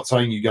that I'm not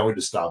saying you go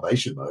into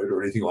starvation mode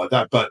or anything like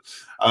that, but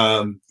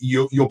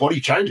your body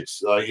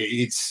changes. Like,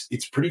 it's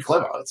pretty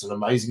clever. It's an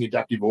amazing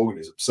adaptive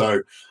organism.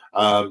 So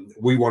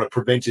we want to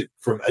prevent it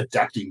from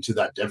adapting to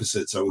that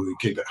deficit, so we can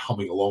keep it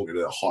humming along at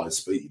a higher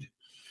speed.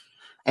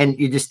 And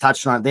you just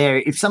touched on it there.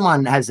 If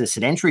someone has a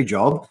sedentary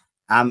job,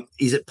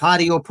 is it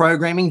part of your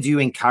programming? Do you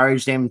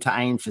encourage them to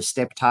aim for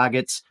step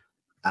targets?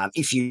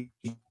 If you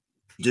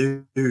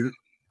do,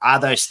 are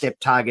those step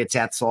targets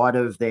outside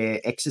of their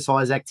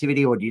exercise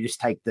activity, or do you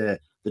just take the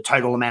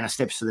total amount of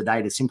steps for the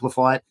day to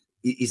simplify it?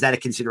 Is that a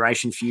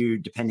consideration for you,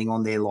 depending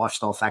on their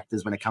lifestyle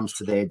factors when it comes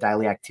to their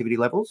daily activity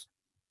levels?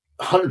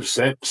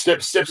 100%.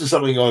 Steps are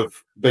something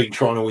I've been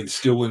trying to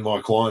instill in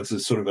my clients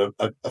as sort of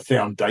a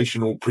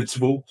foundational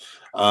principle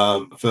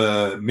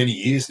for many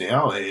years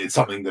now. It's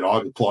something that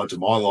I've applied to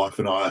my life,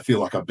 and I feel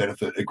like I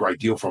benefit a great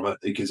deal from it,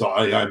 because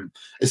I am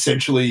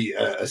essentially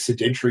a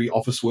sedentary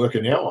office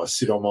worker now. I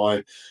sit on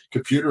my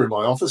computer in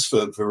my office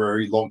for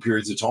very long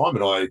periods of time,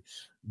 and I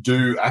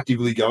do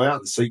actively go out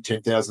and seek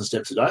 10,000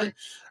 steps a day.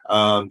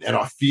 And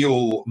I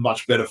feel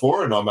much better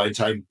for it, and I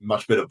maintain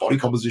much better body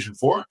composition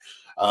for it.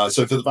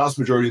 So for the vast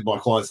majority of my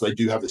clients, they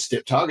do have a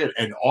step target,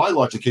 and I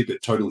like to keep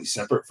it totally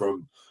separate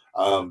from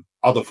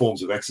other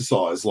forms of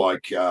exercise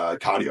like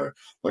cardio.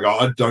 Like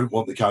I don't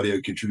want the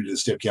cardio contributor to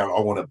step count.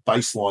 I want a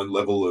baseline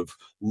level of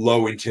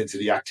low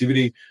intensity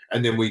activity,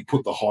 and then we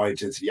put the high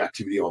intensity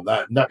activity on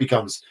that. And that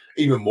becomes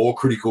even more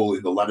critical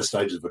in the latter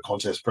stages of a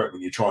contest prep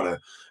when you're trying to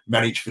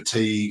manage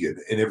fatigue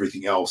and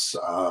everything else.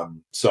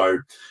 So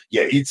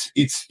yeah,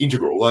 it's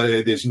integral.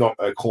 There's not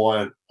a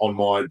client on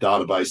my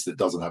database that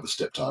doesn't have a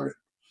step target.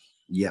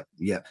 Yep.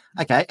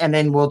 Okay. And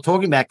then we're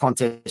talking about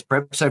contest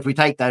prep. So if we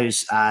take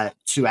those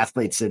two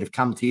athletes that have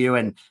come to you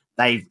and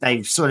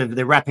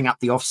they're wrapping up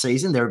the off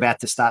season, they're about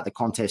to start the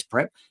contest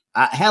prep.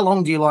 How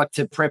long do you like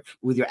to prep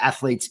with your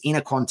athletes in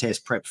a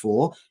contest prep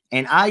for?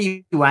 And are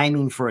you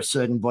aiming for a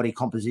certain body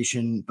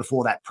composition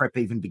before that prep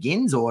even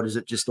begins, or does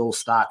it just all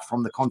start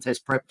from the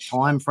contest prep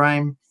time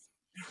frame?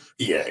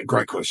 Yeah,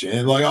 great question.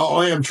 And like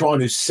I am trying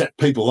to set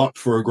people up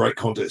for a great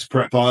contest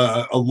prep.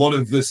 A lot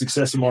of the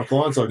success of my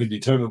clients I can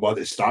determine by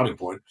their starting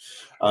point.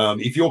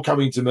 If you're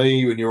coming to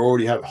me and you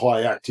already have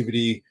high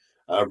activity,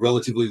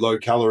 relatively low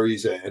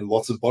calories, and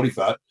lots of body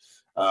fat,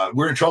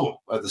 we're in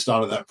trouble at the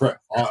start of that prep.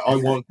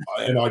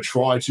 I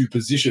try to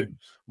position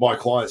my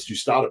clients to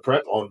start a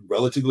prep on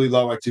relatively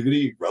low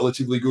activity,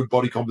 relatively good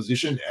body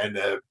composition, and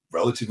a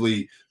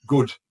relatively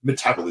good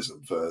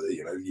metabolism, for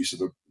use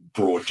of a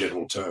broad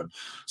general term,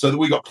 so that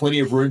we got plenty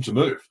of room to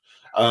move.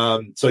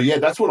 So yeah,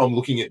 that's what I'm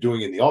looking at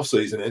doing in the off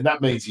season, and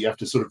that means you have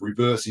to sort of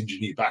reverse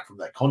engineer back from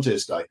that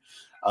contest day.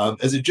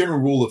 As a general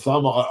rule of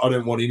thumb, I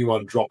don't want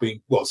anyone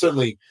dropping. Well,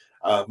 certainly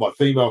my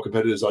female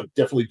competitors, I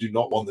definitely do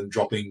not want them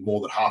dropping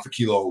more than half a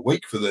kilo a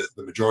week for the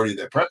majority of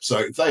their prep. So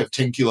if they have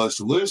 10 kilos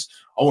to lose,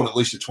 I want at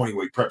least a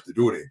 20-week prep to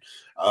do it in.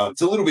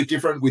 It's a little bit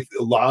different with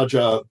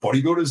larger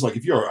bodybuilders. Like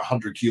if you're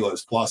 100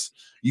 kilos plus,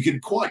 you can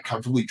quite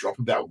comfortably drop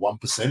about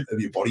 1%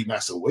 of your body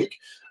mass a week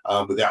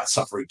without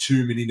suffering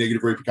too many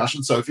negative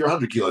repercussions. So if you're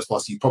 100 kilos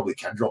plus, you probably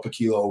can drop a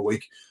kilo a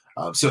week,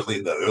 certainly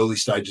in the early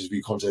stages of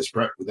your contest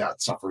prep without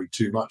suffering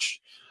too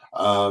much.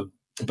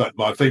 But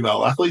my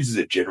female athletes, is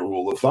a general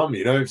rule of thumb,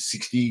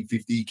 60,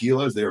 50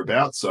 kilos,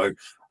 thereabouts. So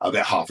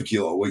about half a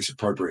kilo a week is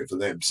appropriate for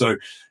them. So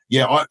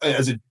yeah,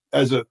 as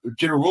a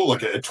general rule,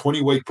 like a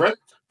 20-week prep,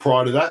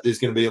 prior to that, there's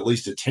going to be at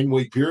least a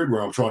 10-week period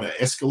where I'm trying to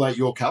escalate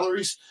your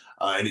calories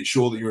and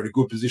ensure that you're in a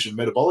good position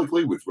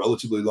metabolically with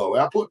relatively low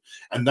output.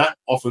 And that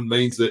often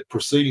means that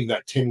preceding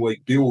that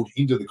 10-week build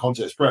into the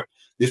contest prep,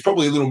 there's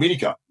probably a little mini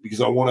cut,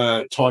 because I want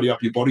to tidy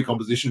up your body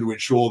composition to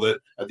ensure that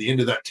at the end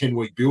of that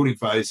 10-week building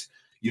phase,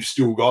 you've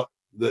still got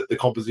the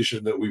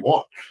composition that we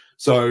want.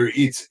 So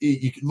you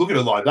can look at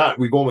it like that.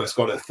 We've almost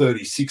got a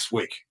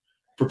 36-week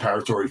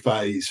preparatory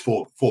phase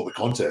for the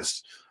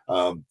contest.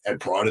 And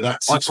prior to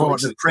that, 6 weeks. I call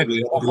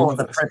it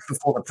the prep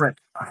before the prep.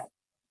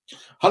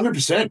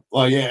 100%.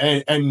 Like, yeah,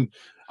 and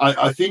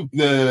I think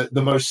the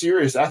most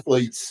serious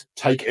athletes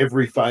take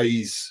every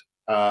phase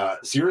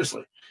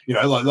seriously.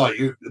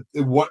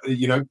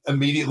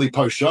 Immediately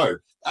post show,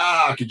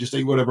 I could just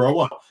eat whatever I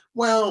want.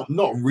 Well,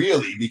 not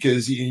really,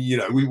 because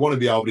we want to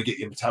be able to get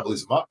your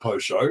metabolism up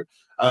post show.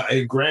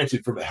 And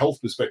granted, from a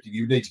health perspective,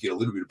 you need to get a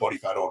little bit of body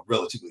fat on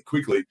relatively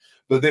quickly.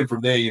 But then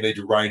from there, you need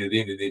to rein it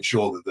in and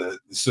ensure that the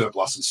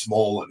surplus is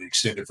small and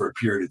extended for a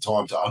period of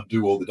time to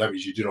undo all the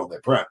damage you did on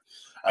their prep.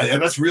 And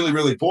that's really,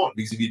 really important,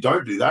 because if you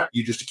don't do that,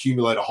 you just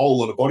accumulate a whole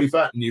lot of body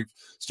fat and you've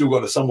still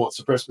got a somewhat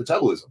suppressed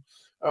metabolism.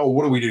 Oh,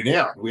 what do we do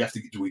now? Do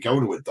we go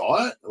into a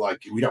diet?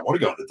 Like, we don't want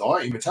to go into a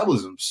diet. Your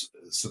metabolism's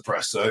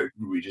suppressed, so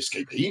we just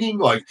keep eating.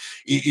 Like,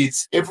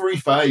 it's every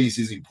phase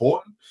is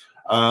important.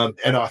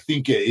 And I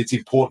think it's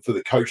important for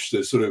the coach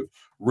to sort of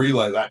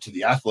relay that to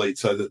the athlete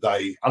so that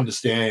they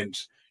understand,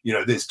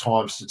 there's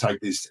times to take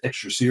this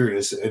extra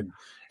serious.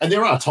 And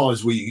there are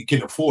times where you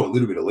can afford a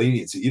little bit of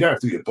leniency. You don't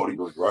have to be a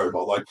bodybuilding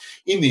robot. Like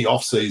in the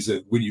off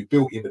season, when you've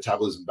built your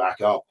metabolism back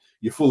up,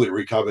 you're fully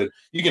recovered,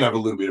 you can have a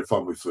little bit of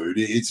fun with food.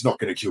 It's not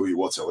going to kill you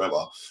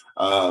whatsoever.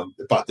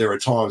 But there are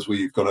times where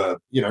you've got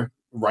to,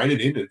 rein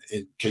it in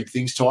and keep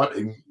things tight,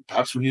 and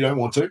perhaps when you don't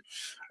want to.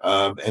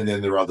 And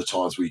then there are other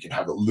times where you can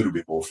have a little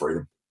bit more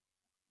freedom.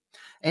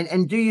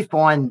 And do you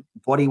find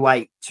body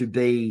weight to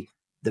be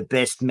the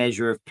best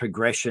measure of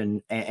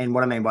progression? And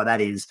what I mean by that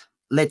is,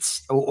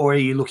 or are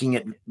you looking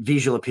at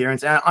visual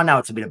appearance? I know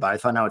it's a bit of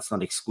both. I know it's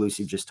not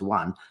exclusive just to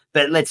one,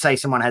 but let's say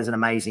someone has an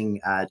amazing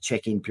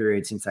check-in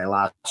period since they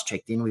last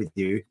checked in with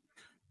you.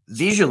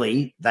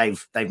 Visually,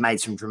 they've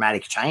made some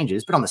dramatic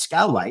changes, but on the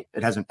scale weight,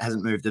 it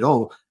hasn't moved at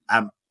all.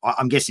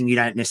 I'm guessing you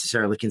don't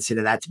necessarily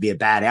consider that to be a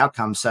bad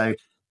outcome. So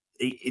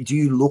do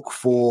you look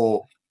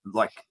for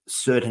like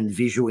certain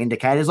visual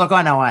indicators? Like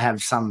I know I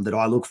have some that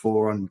I look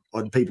for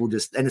on people,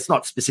 and it's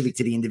not specific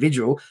to the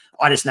individual.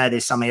 I just know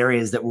there's some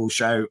areas that will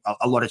show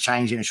a lot of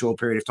change in a short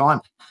period of time.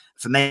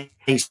 For me,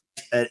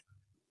 an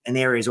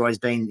area has always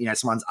been,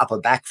 someone's upper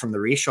back from the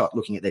rear shot,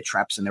 looking at their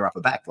traps and their upper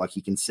back. Like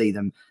you can see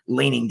them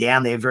leaning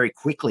down there very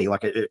quickly.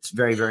 Like it's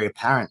very, very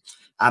apparent.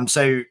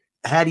 So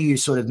how do you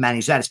sort of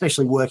manage that,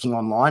 especially working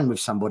online with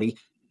somebody?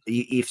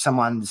 If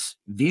someone's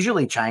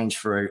visually changed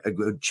for a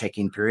good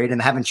check-in period and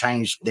they haven't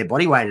changed their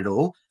body weight at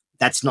all,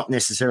 that's not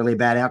necessarily a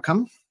bad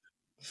outcome.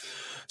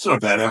 It's not a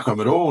bad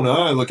outcome at all,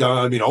 no. Look,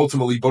 I mean,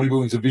 ultimately,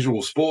 bodybuilding is a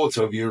visual sport.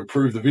 So if you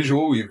improve the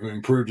visual, you've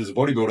improved as a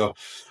bodybuilder.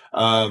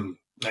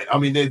 I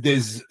mean,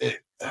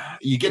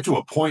 you get to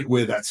a point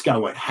where that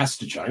scale weight has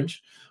to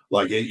change.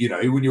 Like, you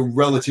know, when you're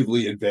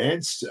relatively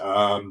advanced,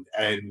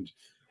 and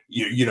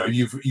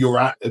you're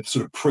at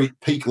sort of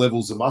peak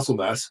levels of muscle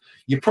mass,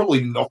 you're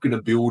probably not going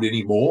to build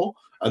any more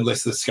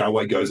unless the scale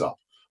weight goes up.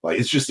 Like,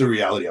 it's just the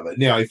reality of it.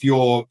 Now, if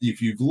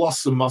you've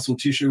lost some muscle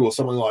tissue or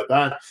something like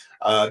that,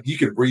 you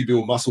can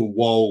rebuild muscle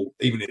while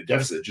even in a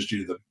deficit, just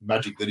due to the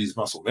magic that is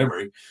muscle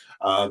memory.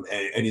 And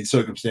in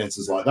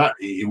circumstances like that,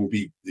 it will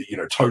be, you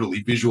know,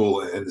 totally visual,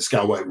 and the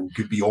scale weight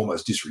could be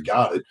almost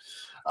disregarded.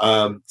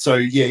 So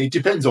yeah, it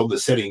depends on the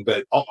setting,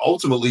 but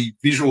ultimately,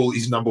 visual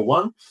is number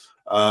one,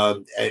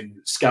 and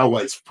scale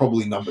weight's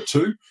probably number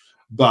two.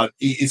 But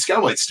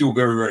scale weight's still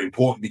very, very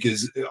important,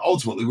 because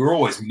ultimately we're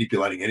always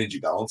manipulating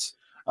energy balance.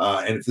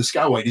 And if the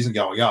scale weight isn't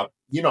going up,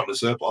 you're not in a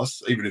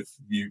surplus, even if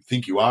you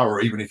think you are,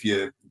 or even if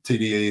your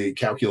TDE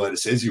calculator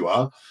says you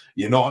are,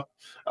 you're not.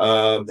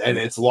 And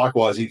it's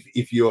likewise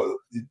if you're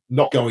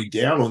not going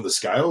down on the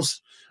scales,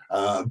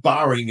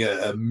 barring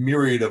a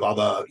myriad of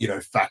other, you know,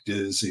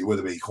 factors,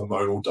 whether it be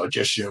hormonal,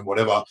 digestion,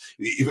 whatever.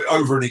 If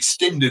over an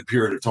extended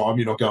period of time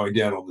you're not going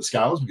down on the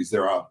scales, because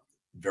there are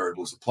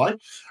variables at play,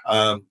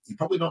 you're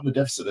probably not in a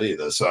deficit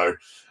either. So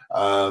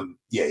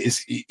yeah,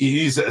 it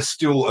is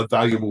still a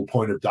valuable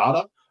point of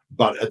data,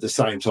 but at the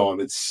same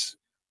time, it's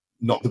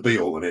not the be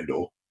all and end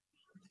all.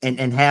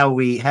 And how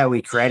are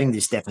we creating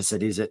this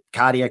deficit? Is it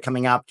cardio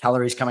coming up,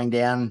 calories coming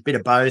down, bit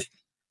of both?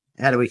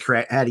 How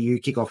do you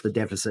kick off the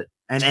deficit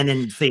and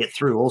then see it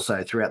through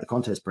also throughout the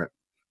contest prep?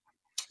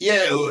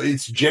 Yeah,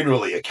 it's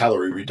generally a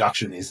calorie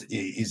reduction is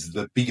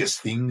the biggest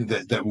thing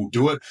that will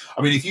do it.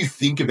 I mean, if you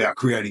think about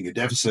creating a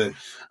deficit,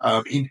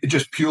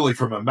 just purely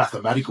from a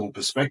mathematical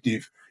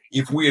perspective,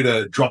 if we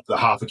were to drop the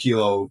half a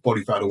kilo of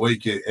body fat a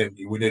week and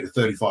we need a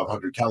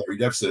 3,500 calorie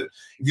deficit,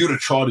 if you were to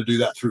try to do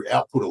that through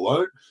output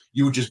alone,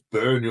 you would just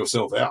burn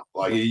yourself out.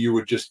 Like, you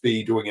would just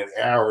be doing an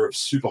hour of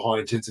super high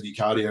intensity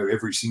cardio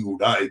every single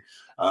day,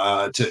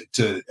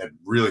 to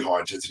really high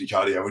intensity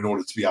cardio, in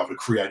order to be able to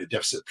create a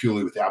deficit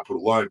purely with output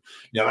alone.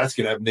 Now, that's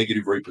going to have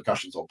negative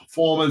repercussions on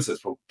performance.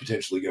 That's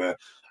potentially going to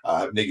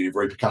have negative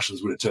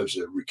repercussions in terms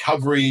of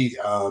recovery,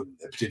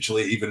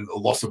 potentially even a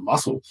loss of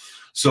muscle.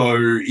 So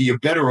you're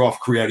better off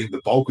creating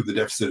the bulk of the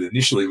deficit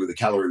initially with a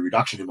calorie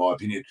reduction, in my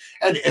opinion,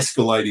 and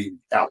escalating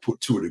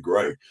output to a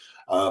degree.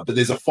 But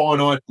there's a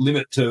finite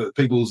limit to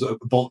people's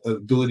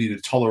ability to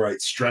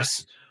tolerate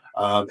stress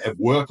and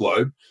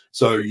workload.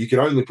 So you can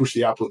only push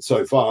the output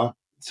so far.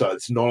 So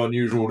it's not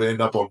unusual to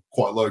end up on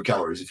quite low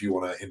calories if you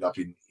want to end up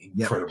in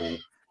incredible,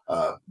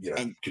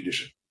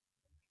 condition.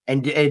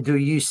 And do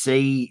you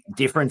see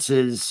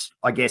differences,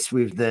 I guess,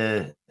 with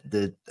the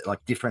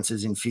like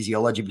differences in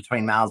physiology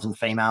between males and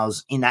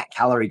females in that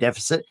calorie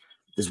deficit?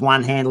 Does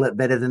one handle it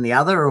better than the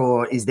other,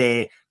 or is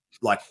there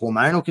like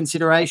hormonal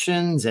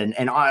considerations? And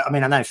I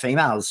mean, I know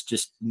females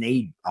just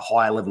need a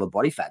higher level of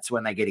body fat. So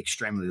when they get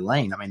extremely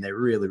lean, I mean, they're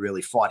really,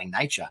 really fighting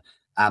nature.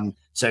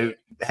 So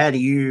how do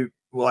you,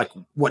 like,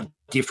 what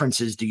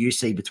differences do you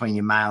see between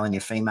your male and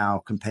your female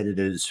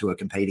competitors who are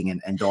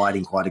competing and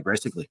dieting quite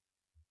aggressively?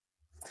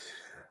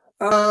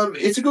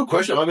 It's a good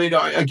question. I mean,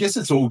 I guess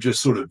it's all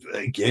just sort of,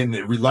 again,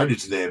 related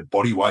to their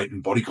body weight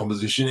and body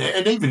composition,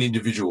 and even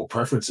individual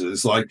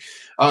preferences. Like,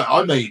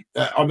 I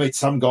meet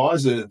some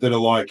guys that are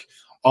like,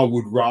 I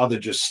would rather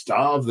just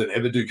starve than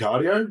ever do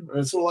cardio. And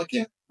it's all like,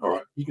 yeah, all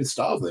right, you can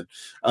starve then.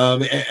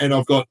 And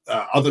I've got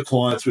other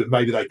clients where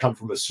maybe they come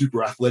from a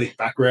super athletic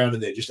background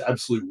and they're just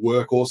absolute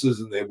workhorses,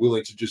 and they're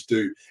willing to just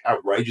do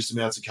outrageous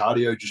amounts of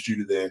cardio just due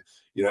to their,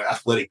 you know,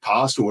 athletic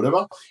past or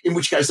whatever, in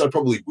which case I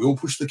probably will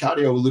push the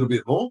cardio a little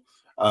bit more.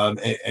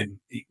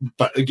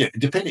 But again,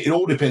 it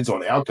all depends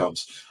on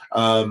outcomes.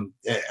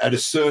 At a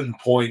certain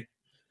point,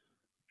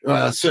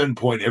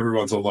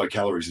 everyone's on low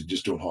calories and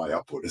just doing high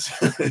output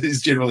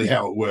is generally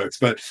how it works.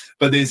 But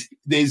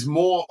there's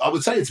more, I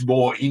would say it's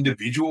more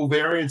individual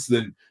variance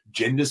than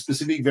gender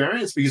specific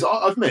variance, because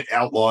I've met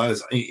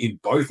outliers in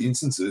both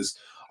instances.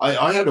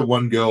 I had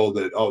one girl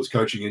that I was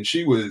coaching, and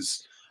she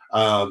was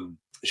a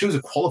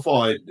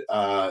qualified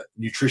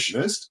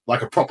nutritionist,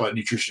 like a proper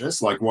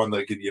nutritionist, like one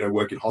that could, you know,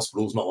 work in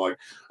hospitals, not like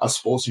a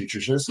sports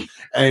nutritionist.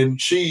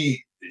 And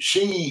she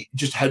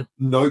just had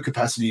no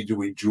capacity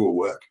to endure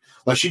work.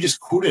 Like, she just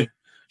couldn't.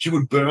 She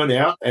would burn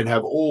out and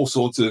have all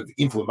sorts of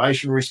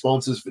inflammation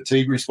responses,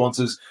 fatigue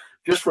responses,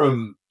 just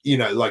from, you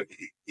know, like,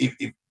 if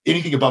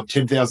anything above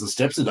 10,000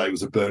 steps a day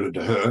was a burden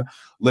to her,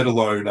 let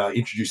alone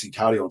introducing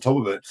cardio on top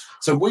of it.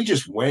 So we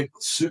just went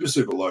super,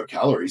 super low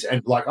calories,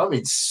 and like, I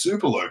mean,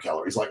 super low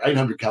calories, like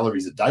 800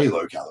 calories a day,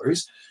 low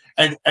calories.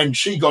 And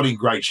she got in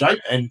great shape.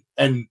 And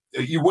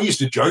we used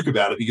to joke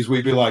about it, because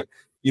we'd be like,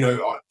 you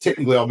know,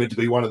 technically I'm meant to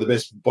be one of the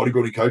best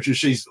bodybuilding coaches.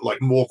 She's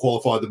like more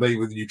qualified than me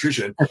with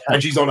nutrition,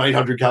 and she's on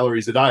 800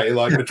 calories a day.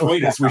 Like,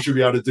 between us, we should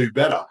be able to do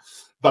better.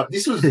 But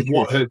this was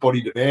what her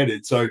body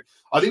demanded. So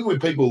I think when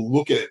people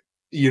look at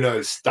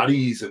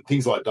studies and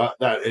things like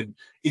that. And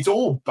it's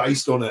all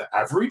based on an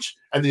average,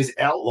 and there's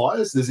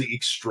outliers, there's the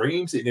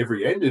extremes in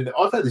every end. And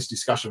I've had this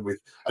discussion with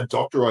a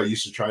doctor I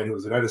used to train who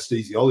was an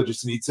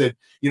anesthesiologist, and he'd said,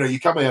 you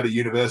come out of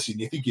university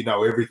and you think you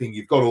know everything.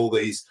 You've got all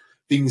these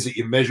things that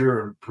you measure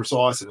and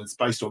precise, and it's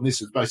based on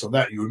this, it's based on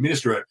that. You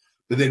administer it,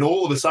 but then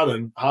all of a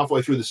sudden,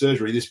 halfway through the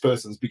surgery, this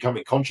person's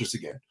becoming conscious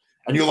again.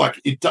 And you're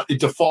like, it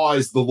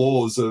defies the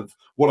laws of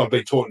what I've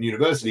been taught in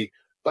university.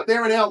 But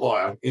they're an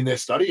outlier in their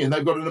study, and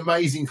they've got an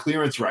amazing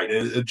clearance rate,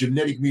 a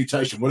genetic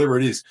mutation, whatever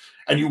it is.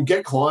 And you'll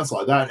get clients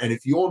like that. And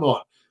if you're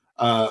not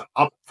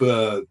up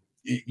for,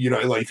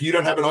 if you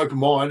don't have an open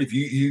mind, if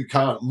you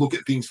can't look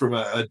at things from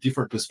a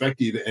different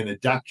perspective and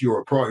adapt your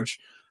approach,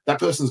 that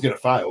person's going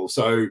to fail.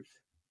 So,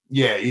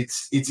 yeah,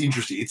 it's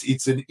interesting.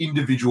 It's an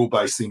individual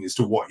based thing as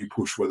to what you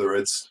push, whether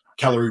it's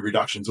calorie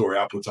reductions or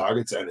output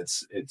targets, and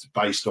it's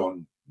based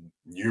on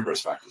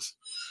numerous factors.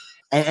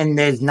 And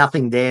there's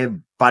nothing there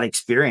but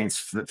experience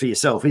for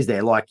yourself, is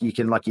there? Like you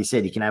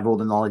said, you can have all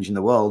the knowledge in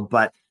the world,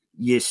 but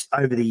yes,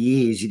 over the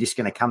years, you're just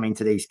going to come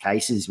into these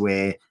cases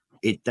where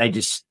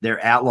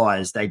they're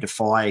outliers. They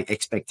defy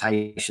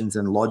expectations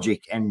and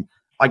logic. And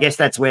I guess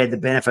that's where the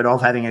benefit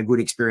of having a good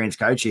experienced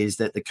coach is,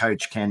 that the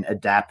coach can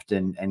adapt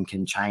and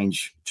can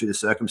change to the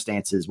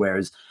circumstances.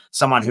 Whereas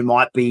someone who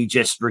might be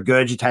just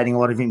regurgitating a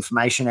lot of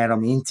information out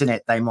on the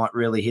internet, they might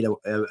really hit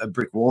a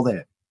brick wall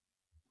there.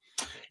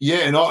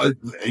 Yeah, and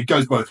it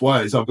goes both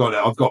ways. I've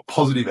got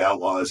positive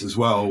outliers as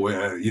well,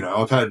 where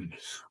I've had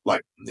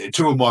like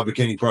two of my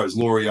bikini pros,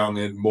 Laura Young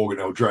and Morgan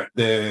Eldret.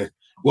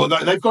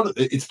 They've got,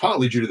 it's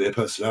partly due to their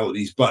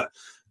personalities, but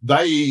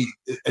they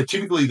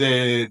typically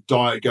their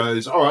diet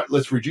goes, all right,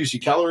 let's reduce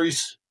your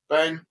calories,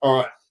 bang, all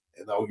right,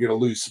 and they're going to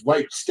lose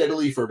weight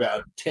steadily for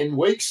about 10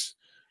 weeks.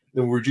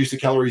 Then we'll reduce the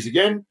calories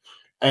again,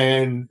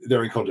 and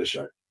they're in contest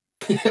shape.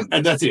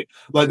 And that's it.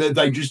 Like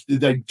they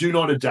do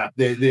not adapt.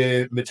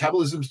 Their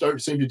metabolisms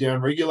don't seem to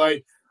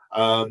downregulate.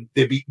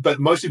 But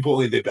most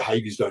importantly, their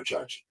behaviors don't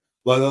change.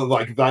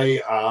 Like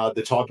they are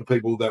the type of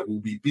people that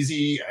will be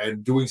busy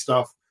and doing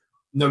stuff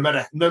no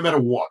matter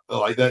what.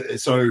 Like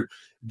that. So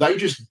they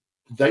just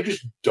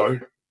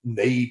don't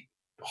need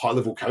high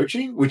level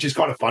coaching, which is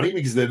kind of funny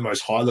because they're the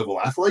most high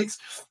level athletes.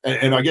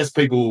 And I guess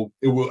people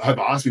will have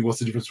asked me what's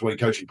the difference between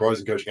coaching pros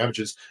and coaching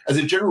amateurs. As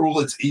a general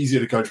rule, it's easier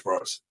to coach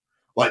pros.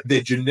 Like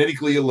they're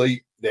genetically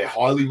elite, they're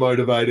highly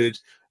motivated,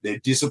 they're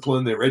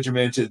disciplined, they're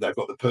regimented, they've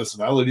got the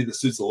personality that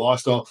suits the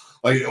lifestyle,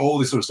 like all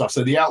this sort of stuff.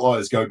 So the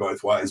outliers go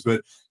both ways.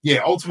 But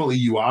yeah, ultimately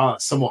you are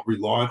somewhat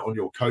reliant on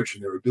your coach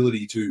and their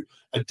ability to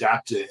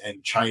adapt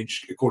and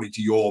change according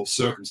to your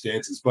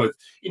circumstances, both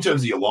in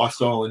terms of your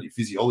lifestyle and your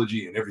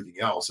physiology and everything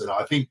else. And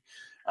I think,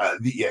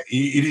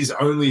 it is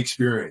only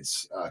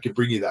experience can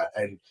bring you that.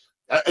 And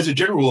as a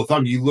general rule of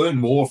thumb, you learn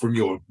more from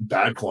your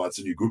bad clients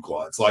than your good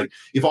clients. Like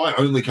if I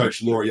only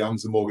coached Laura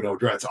Youngs and Morgan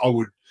Eldrets, I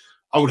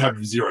would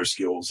have zero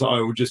skills. I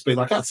would just be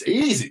like, that's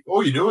easy.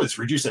 All you do is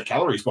reduce their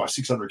calories by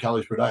 600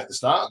 calories per day at the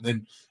start.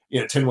 And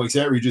then, 10 weeks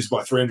out, reduce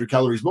by 300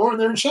 calories more, and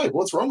they're in shape.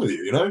 What's wrong with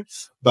you,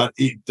 But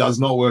it does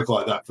not work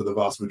like that for the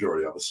vast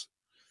majority of us.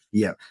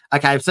 Yeah.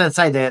 Okay. So let's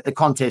say the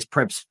contest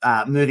prep's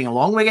moving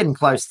along. We're getting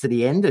close to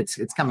the end.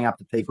 It's coming up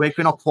to peak week.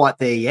 We're not quite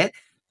there yet.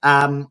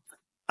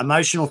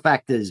 Emotional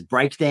factors,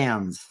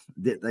 breakdowns,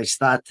 they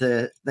start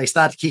to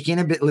kick in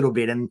a little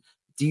bit. And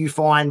do you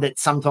find that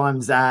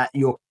sometimes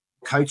your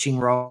coaching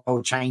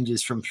role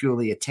changes from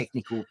purely a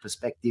technical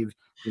perspective,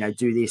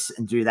 do this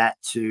and do that,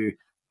 to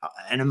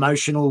an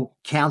emotional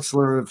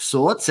counselor of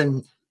sorts?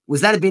 And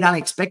was that a bit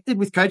unexpected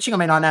with coaching? I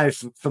mean, I know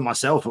for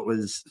myself, it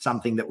was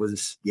something that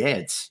was,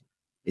 it's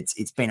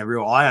been a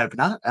real eye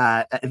opener.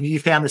 Have you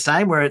found the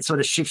same, where it sort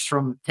of shifts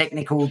from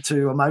technical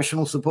to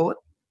emotional support?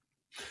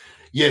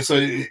 Yeah, so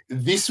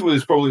this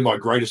was probably my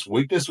greatest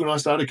weakness when I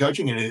started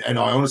coaching, and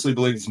I honestly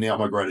believe it's now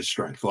my greatest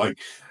strength. Like,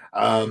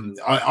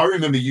 I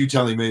remember you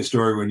telling me a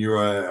story when you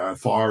were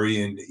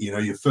fiery and,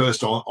 you're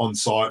first on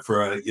site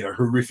for a,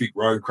 horrific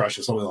road crash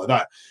or something like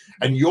that.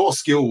 And your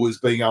skill was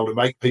being able to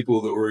make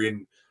people that were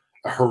in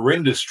a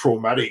horrendous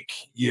traumatic,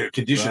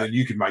 condition, right, and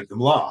you could make them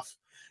laugh,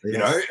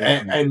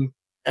 yes,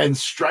 and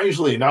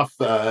strangely enough,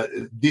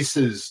 this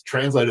has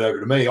translated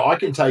over to me. I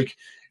can take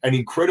an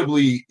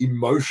incredibly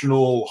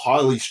emotional,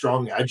 highly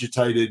strung,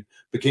 agitated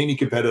bikini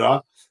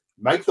competitor,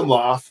 make them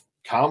laugh,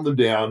 calm them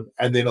down,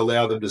 and then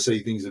allow them to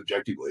see things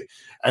objectively.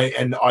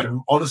 And I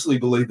honestly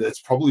believe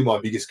that's probably my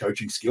biggest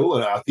coaching skill.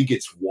 And I think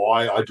it's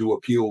why I do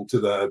appeal to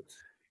the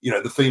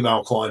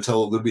female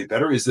clientele a little bit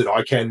better, is that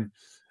I can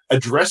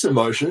address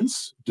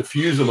emotions,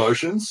 diffuse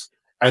emotions,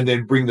 and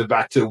then bring them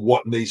back to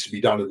what needs to be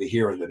done in the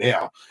here and the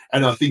now.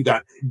 And I think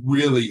that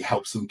really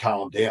helps them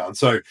calm down.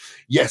 So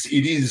yes,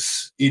 it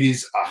is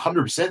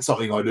 100%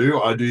 something I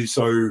do. I do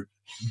so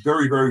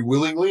very, very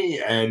willingly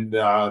and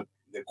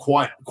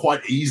quite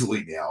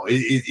easily now.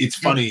 It's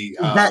funny.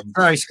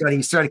 Sorry,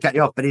 Scotty, sorry to cut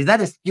you off, but is that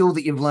a skill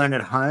that you've learned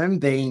at home,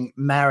 being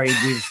married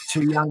with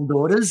two young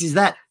daughters? Is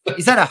that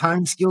a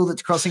home skill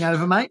that's crossing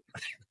over, mate?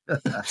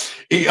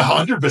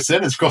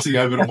 100% is crossing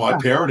over to my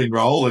parenting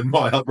role and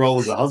my role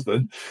as a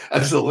husband.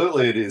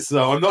 Absolutely it is.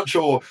 So I'm not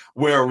sure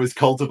where it was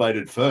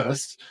cultivated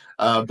first,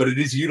 but it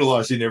is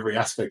utilized in every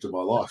aspect of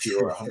my life.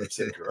 You're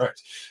 100%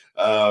 correct.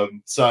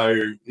 So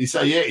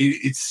yeah,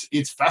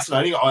 it's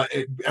fascinating.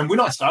 And when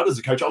I started as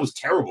a coach, I was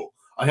terrible.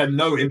 I had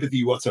no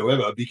empathy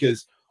whatsoever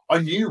because I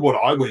knew what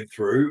I went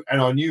through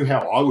and I knew how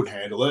I would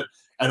handle it.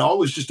 And I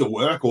was just a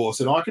workhorse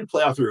and I could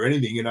plow through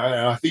anything, and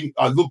I think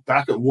I look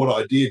back at what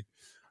I did.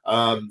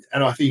 And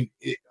I think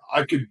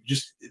I could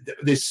just,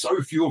 there's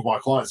so few of my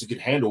clients that could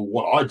handle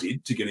what I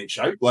did to get in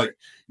shape. Like,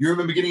 you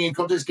remember getting in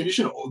contest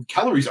condition,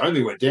 calories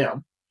only went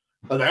down.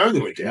 They only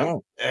went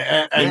down,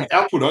 and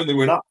output only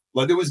went up.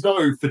 Like, there was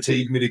no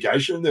fatigue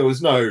mitigation. There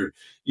was no,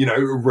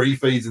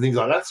 refeeds and things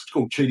like that. That's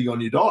called cheating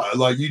on your diet.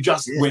 Like, you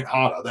just went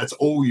harder. That's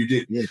all you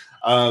did.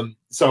 Yeah.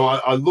 So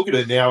I look at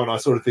it now and I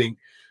sort of think,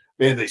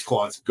 man, these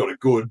clients have got it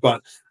good.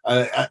 But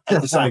at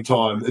the same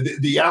time,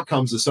 the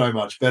outcomes are so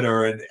much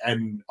better.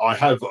 And I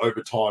have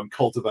over time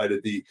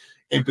cultivated the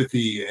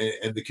empathy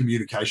and the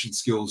communication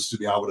skills to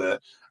be able to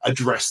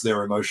address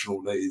their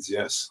emotional needs.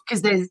 Yes.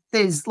 Because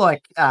there's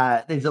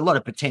a lot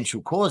of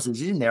potential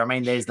causes, isn't there? I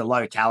mean, there's the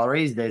low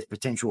calories, there's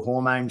potential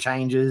hormone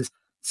changes,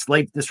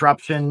 sleep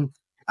disruption,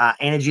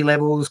 energy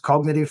levels,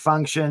 cognitive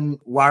function,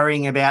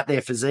 worrying about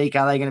their physique.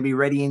 Are they going to be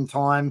ready in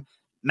time?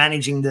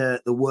 Managing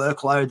the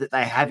workload that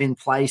they have in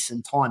place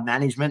and time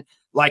management.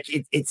 Like,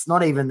 it's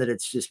not even that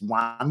it's just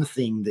one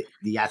thing that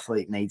the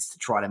athlete needs to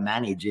try to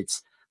manage.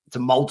 It's a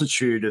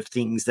multitude of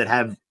things that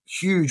have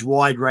huge,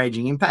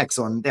 wide-ranging impacts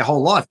on their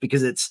whole life,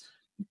 because it's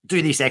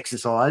do this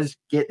exercise,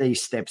 get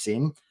these steps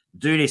in,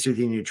 do this with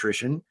your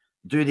nutrition,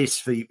 do this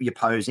for your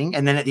posing,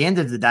 and then at the end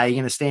of the day, you're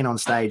going to stand on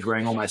stage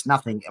wearing almost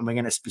nothing, and we're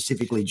going to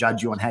specifically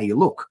judge you on how you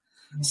look.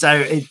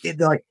 So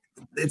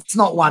it's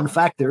not one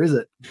factor, is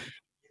it?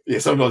 Yeah,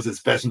 sometimes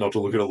it's better not to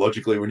look at it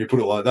logically when you put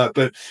it like that.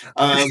 But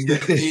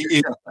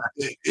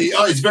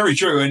it's very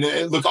true. And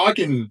look,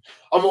 I'm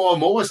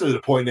almost at a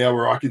point now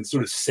where I can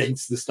sort of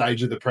sense the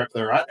stage of the prep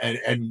they're at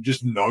and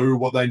just know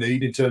what they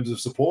need in terms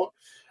of support.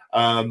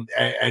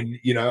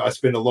 I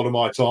spend a lot of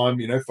my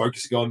time,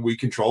 focusing on, we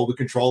control the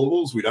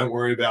controllables. We don't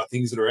worry about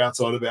things that are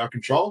outside of our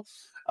control.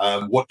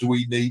 What do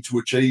we need to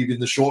achieve in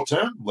the short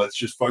term? Let's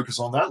just focus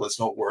on that. Let's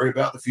not worry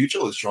about the future.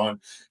 Let's try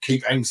and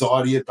keep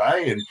anxiety at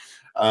bay and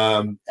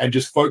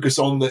just focus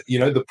on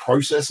the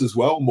process as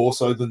well, more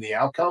so than the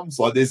outcomes.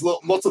 Like, there's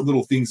lots of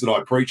little things that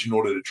I preach in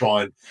order to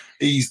try and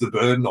ease the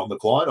burden on the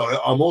client.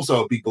 I'm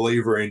also a big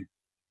believer in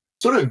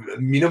sort of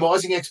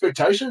minimizing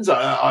expectations.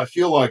 I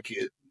feel like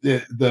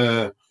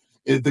the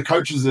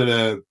coaches that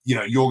are,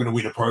 you're going to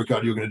win a pro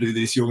card, you're going to do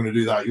this, you're going to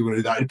do that, you're going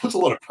to do that. It puts a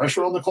lot of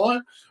pressure on the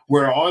client,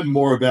 where I'm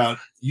more about,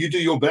 you do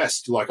your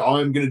best. Like,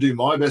 I'm going to do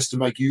my best to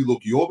make you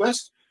look your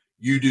best.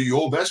 You do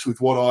your best with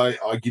what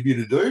I give you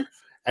to do.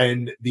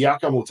 And the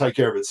outcome will take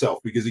care of itself,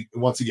 because,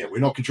 once again, we're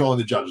not controlling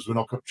the judges. We're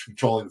not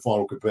controlling the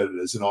final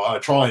competitors. And I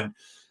try and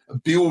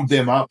build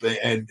them up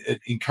and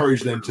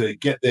encourage them to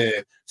get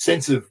their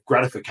sense of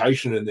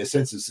gratification and their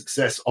sense of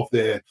success off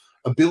their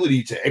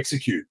ability to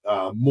execute,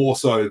 more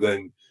so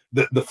than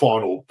the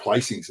final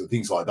placings and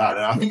things like that.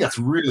 And I think that's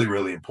really,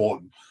 really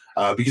important,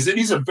 because it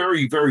is a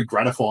very, very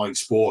gratifying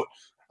sport,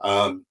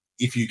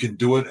 if you can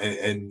do it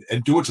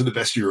and do it to the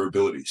best of your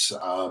abilities.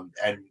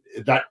 And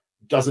that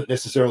doesn't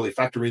necessarily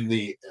factor in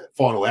the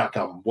final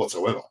outcome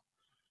whatsoever.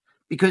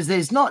 Because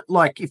there's not,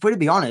 like, if we're to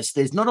be honest,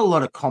 there's not a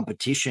lot of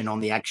competition on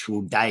the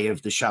actual day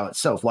of the show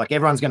itself. Like,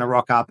 everyone's going to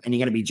rock up and you're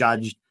going to be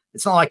judged.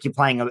 It's not like you're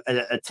playing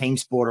a team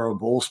sport or a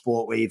ball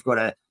sport where you've got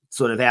to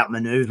sort of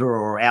outmaneuver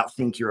or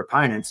outthink your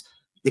opponents.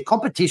 The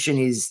competition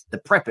is the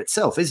prep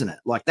itself, isn't it?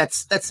 Like,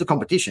 that's the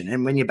competition.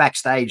 And when you're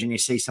backstage and you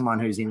see someone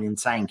who's in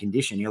insane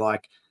condition, you're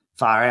like,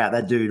 far out,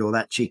 that dude or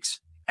that chick's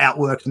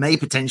outworked me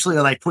potentially,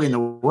 or they put in the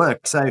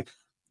work. So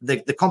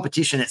the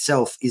competition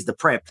itself is the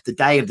prep. The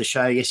day of the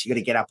show, yes, you got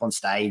to get up on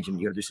stage and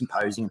you got to do some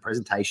posing and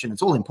presentation.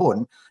 It's all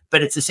important,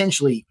 but it's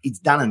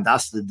done and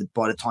dusted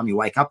by the time you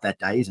wake up that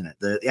day, isn't it?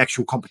 The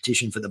actual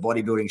competition for the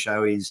bodybuilding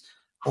show is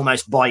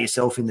almost by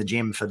yourself in the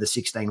gym for the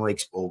 16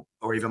 weeks or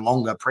even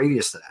longer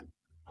previous to that.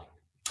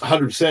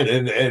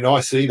 100%. And I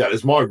see that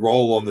as my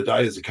role on the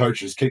day as a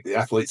coach, is keep the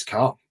athletes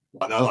calm.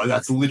 I know, like,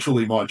 that's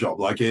literally my job.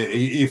 Like,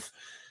 if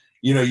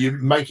you're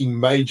making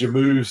major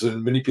moves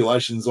and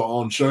manipulations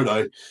on show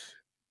day,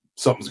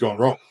 something's gone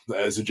wrong,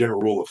 as a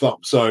general rule of thumb.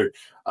 So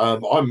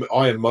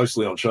I am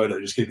mostly on show day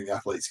just keeping the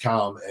athletes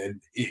calm.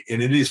 And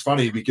it is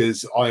funny,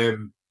 because I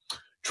am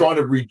trying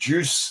to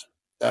reduce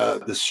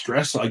the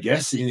stress, I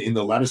guess, in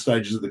the latter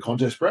stages of the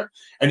contest prep.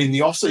 And in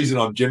the off season,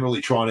 I'm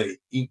generally trying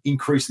to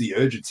increase the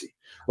urgency.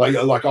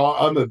 Like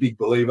I'm a big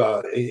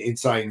believer in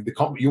saying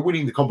you're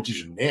winning the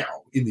competition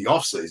now in the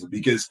off season,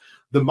 because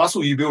the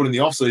muscle you build in the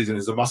off season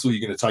is the muscle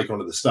you're going to take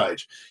onto the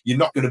stage. You're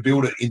not going to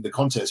build it in the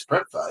contest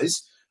prep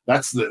phase.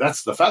 That's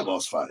the fat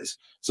loss phase.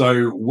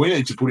 So we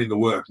need to put in the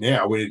work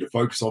now. We need to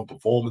focus on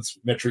performance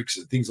metrics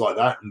and things like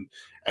that,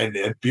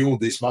 and build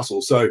this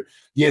muscle. So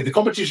yeah, the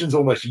competition's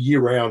almost year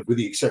round, with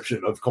the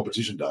exception of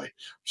competition day,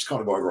 which is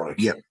kind of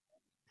ironic.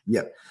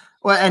 Yep.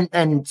 Well,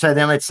 and so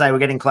then let's say we're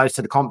getting close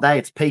to the comp day.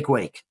 It's peak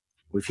week.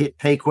 We've hit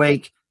peak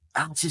week.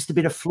 Oh, it's just a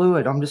bit of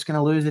fluid. I'm just going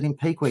to lose it in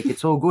peak week.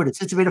 It's all good. It's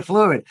just a bit of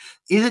fluid.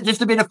 Is it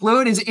just a bit of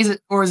fluid? Is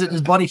it, or is it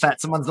just body fat?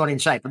 Someone's not in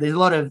shape. But there's a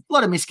lot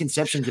of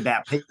misconceptions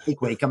about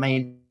peak week. I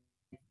mean,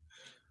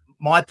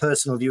 my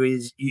personal view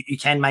is you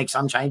can make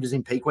some changes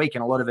in peak week,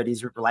 and a lot of it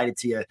is related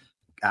to your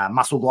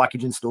muscle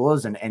glycogen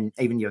stores and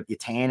even your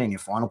tan and your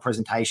final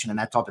presentation and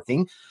that type of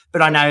thing.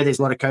 But I know there's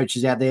a lot of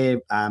coaches out there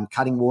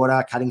cutting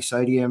water, cutting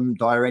sodium,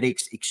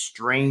 diuretics,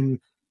 extreme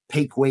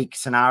peak week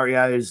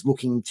scenarios,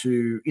 looking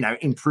to,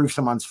 improve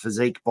someone's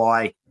physique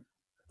by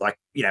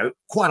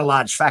quite a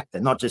large factor,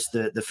 not just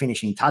the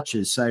finishing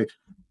touches. So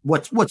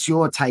what's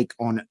your take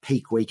on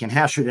peak week, and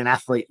how should an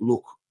athlete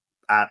look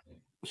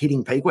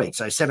hitting peak week?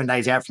 So 7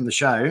 days out from the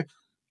show,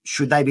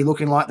 should they be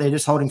looking like they're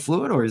just holding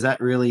fluid, or is that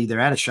really they're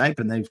out of shape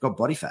and they've got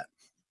body fat?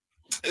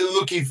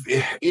 Look, if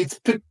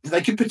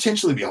they could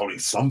potentially be holding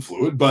some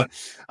fluid, but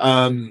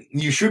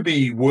you should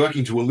be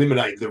working to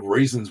eliminate the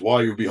reasons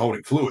why you'll be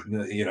holding fluid,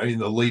 in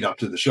the lead up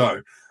to the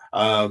show.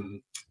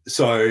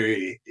 So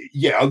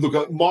yeah,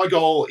 look, my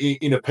goal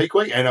in a peak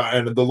week,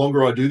 and the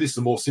longer I do this,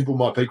 the more simple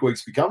my peak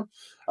weeks become,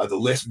 the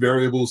less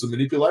variables are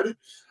manipulated.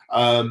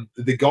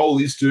 The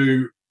goal is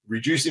to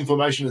reduce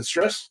inflammation and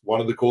stress, one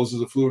of the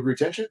causes of fluid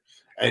retention,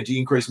 and to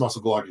increase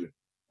muscle glycogen.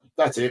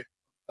 That's it.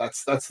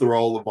 That's the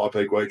role of my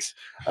peak weeks,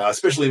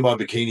 especially my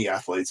bikini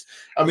athletes.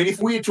 I mean, if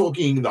we're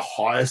talking the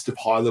highest of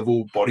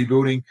high-level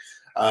bodybuilding,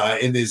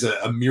 and there's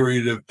a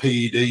myriad of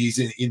PEDs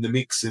in the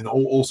mix and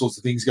all sorts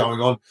of things going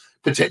on,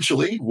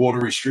 potentially water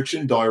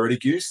restriction,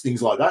 diuretic use,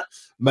 things like that,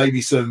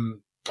 maybe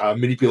some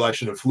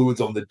manipulation of fluids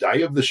on the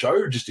day of the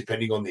show, just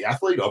depending on the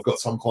athlete. I've got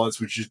some clients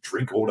which just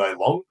drink all day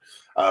long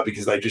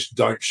because they just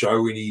don't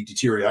show any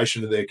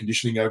deterioration of their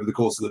conditioning over the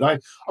course of the day.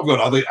 I've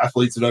got other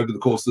athletes that over the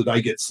course of the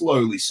day get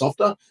slowly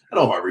softer, and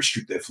I might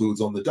restrict their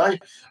fluids on the day.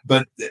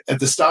 But at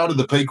the start of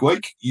the peak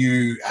week,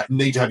 you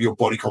need to have your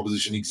body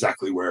composition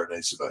exactly where it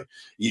needs to be.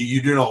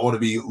 You do not want to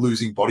be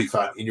losing body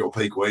fat in your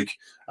peak week.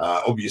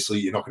 Obviously,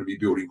 you're not going to be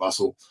building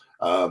muscle.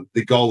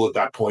 The goal at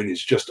that point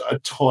is just a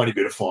tiny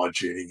bit of fine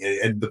tuning,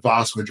 and the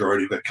vast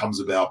majority of it comes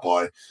about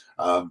by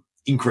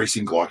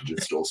increasing glycogen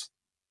stores.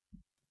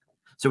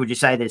 So would you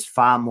say there's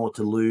far more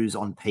to lose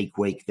on peak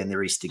week than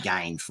there is to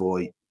gain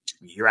for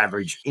your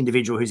average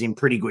individual who's in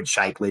pretty good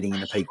shape leading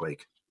into peak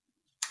week?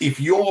 If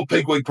your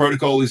peak week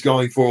protocol is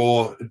going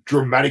for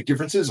dramatic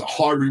differences, a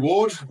high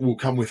reward will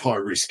come with high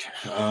risk.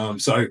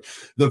 So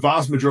the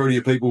vast majority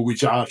of people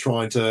which are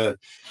trying to,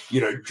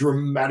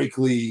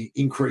 dramatically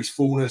increase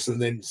fullness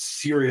and then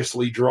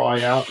seriously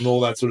dry out and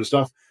all that sort of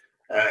stuff,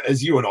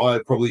 as you and I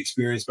have probably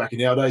experienced back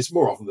in our days,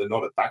 more often than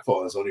not, it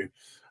backfires on you.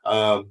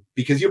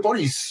 Because your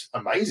body's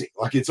amazing.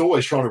 Like, it's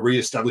always trying to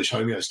reestablish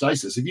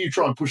homeostasis. If you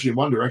try and push it in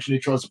one direction,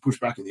 it tries to push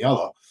back in the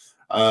other.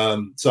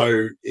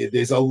 So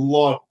there's a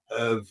lot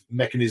of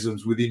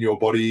mechanisms within your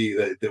body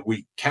that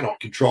we cannot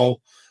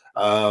control.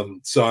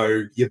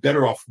 So you're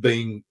better off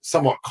being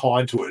somewhat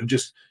kind to it and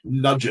just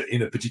nudge it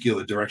in a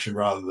particular direction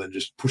rather than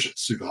just push it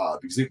super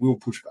hard, because it will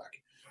push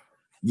back.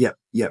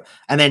 Yep.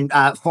 And then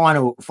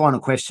final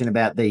question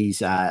about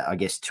these, I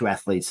guess, two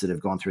athletes that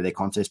have gone through their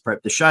contest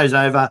prep. The show's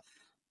over.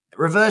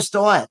 Reverse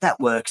diet,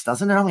 that works,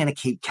 doesn't it? I'm going to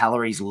keep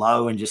calories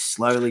low and just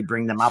slowly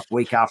bring them up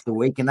week after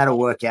week, and that'll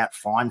work out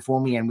fine for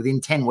me. And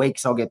within 10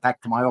 weeks, I'll get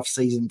back to my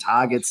off-season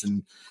targets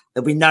and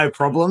there'll be no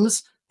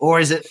problems. Or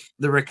is it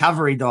the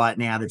recovery diet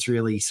now that's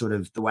really sort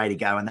of the way to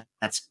go? And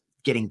that's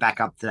getting back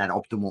up to that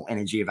optimal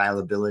energy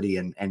availability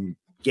and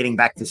getting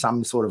back to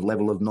some sort of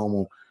level of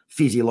normal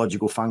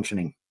physiological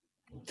functioning.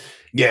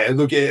 Yeah,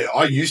 look,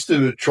 I used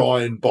to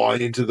try and buy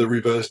into the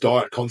reverse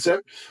diet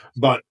concept,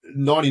 but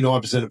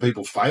 99% of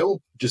people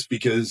fail just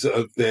because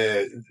of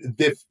their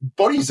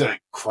bodies are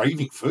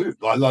craving food.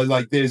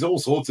 Like there's all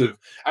sorts of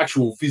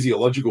actual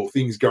physiological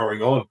things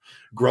going on.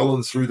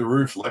 Ghrelins through the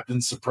roof,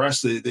 leptin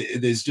suppressed.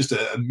 There's just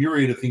a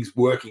myriad of things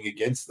working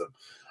against them.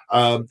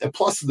 And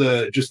plus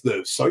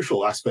the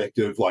social aspect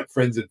of like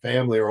friends and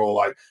family are all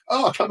like,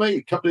 oh, come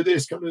eat, come do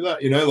this, come do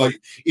that. Like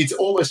it's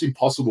almost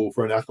impossible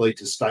for an athlete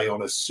to stay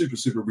on a super,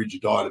 super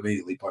rigid diet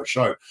immediately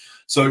post-show.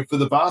 So for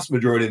the vast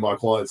majority of my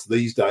clients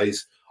these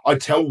days, I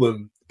tell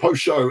them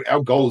post-show,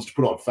 our goal is to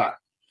put on fat.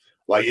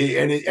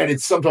 And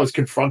it's sometimes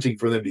confronting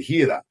for them to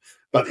hear that.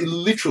 But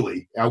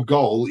literally, our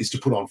goal is to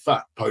put on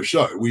fat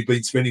post-show. We've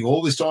been spending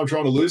all this time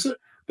trying to lose it,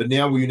 but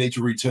now we need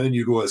to return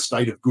you to a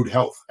state of good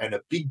health. And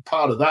a big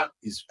part of that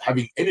is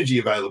having energy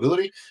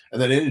availability,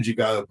 and that energy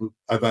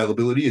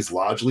availability is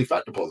largely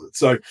fat deposits.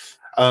 So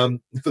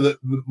for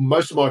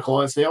most of my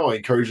clients now, I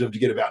encourage them to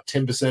get about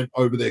 10%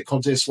 over their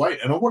contest weight,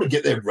 and I want to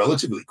get there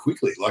relatively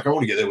quickly. Like I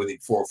want to get there within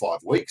 4 or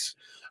 5 weeks.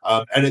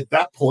 And at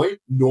that point,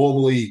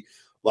 normally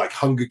like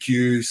hunger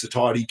cues,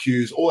 satiety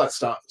cues, all that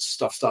stuff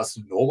starts to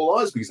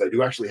normalize because they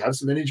do actually have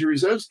some energy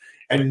reserves.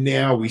 And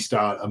now we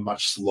start a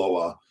much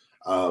slower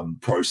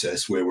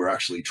process where we're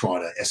actually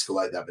trying to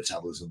escalate that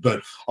metabolism.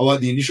 But I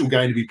like the initial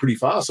gain to be pretty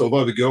fast. So I've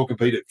had a girl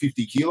compete at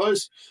 50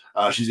 kilos.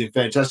 She's in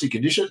fantastic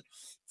condition.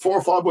 4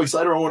 or 5 weeks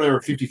later, I want her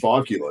at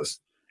 55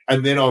 kilos.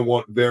 And then I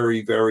want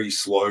very, very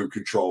slow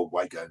controlled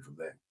weight gain from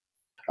there.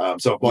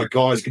 So if my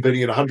guy's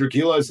competing at 100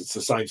 kilos, it's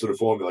the same sort of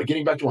formula.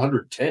 Getting back to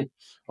 110,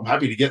 I'm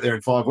happy to get there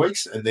in 5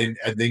 weeks and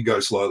then go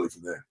slowly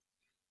from there.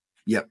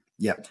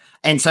 Yep.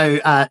 And so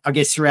I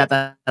guess throughout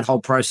that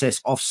whole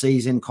process,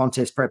 off-season,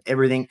 contest prep,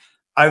 everything,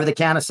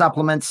 over-the-counter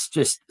supplements,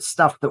 just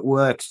stuff that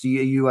works. Are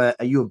you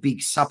a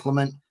big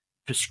supplement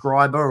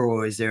prescriber,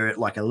 or is there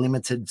like a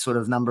limited sort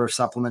of number of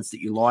supplements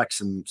that you like,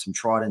 some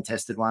tried and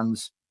tested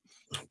ones?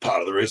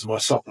 Part of the reason my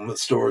supplement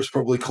store is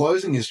probably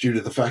closing is due to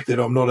the fact that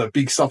I'm not a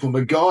big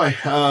supplement guy.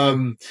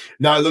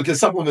 No, look, the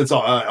supplements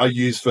I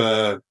use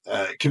for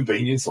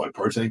convenience, like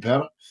protein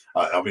powder.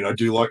 I mean, I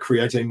do like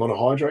creatine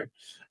monohydrate.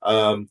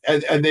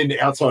 And then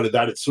outside of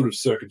that, it's sort of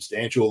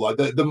circumstantial. Like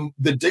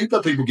the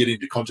deeper people get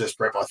into contest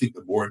prep, I think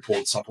the more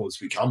important supplements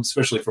become,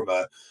 especially from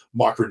a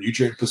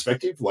micronutrient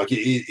perspective. Like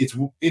it's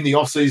in the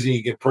off season,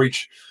 you can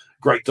preach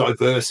great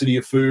diversity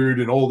of food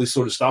and all this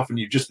sort of stuff, and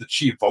you just the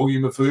sheer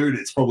volume of food,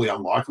 it's probably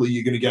unlikely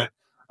you're going to get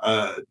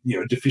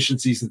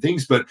deficiencies and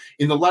things. But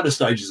in the latter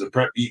stages of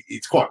prep,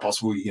 it's quite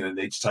possible you're going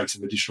to need to take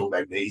some additional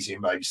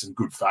magnesium, maybe some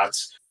good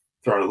fats,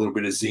 throw in a little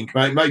bit of zinc.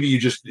 Maybe you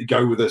just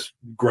go with a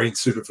green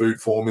superfood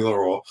formula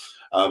or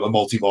a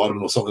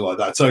multivitamin or something like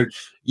that. So,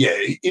 yeah,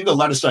 in the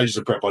latter stages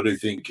of prep, I do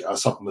think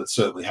supplements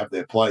certainly have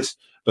their place.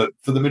 But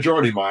for the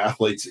majority of my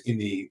athletes in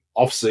the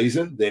off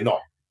season, they're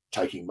not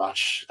taking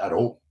much at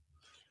all.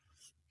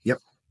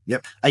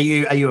 Yep. Are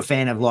you a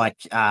fan of like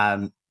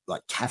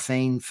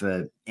caffeine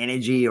for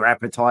energy or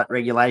appetite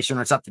regulation,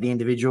 or it's up to the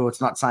individual?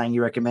 It's not saying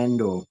you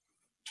recommend, or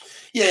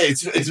yeah,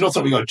 it's not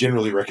something I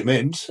generally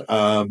recommend,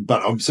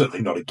 but I'm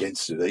certainly not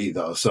against it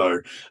either. So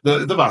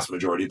the vast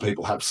majority of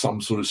people have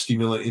some sort of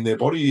stimulant in their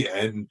body,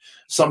 and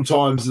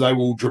sometimes they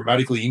will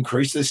dramatically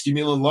increase their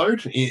stimulant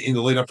load in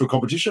the lead up to a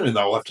competition, and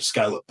they'll have to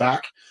scale it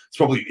back.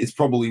 It's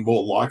probably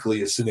more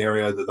likely a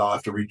scenario that they'll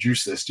have to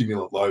reduce their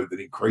stimulant load than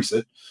increase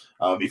it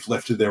if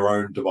left to their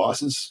own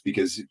devices,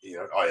 because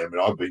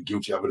I've been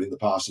guilty of it in the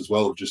past as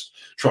well, of just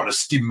trying to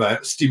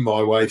stim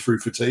my way through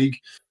fatigue.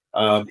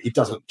 It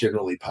doesn't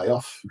generally pay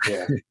off.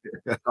 Yeah,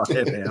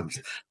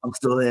 I'm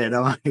still there,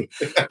 don't I?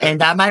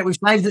 And mate,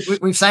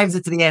 we've saved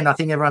it to the end. I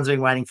think everyone's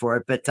been waiting for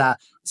it. But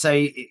so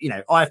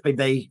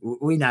IFBB,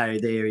 we know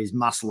there is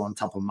muscle on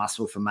top of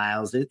muscle for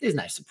males. There's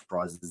no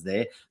surprises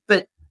there.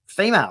 But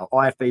female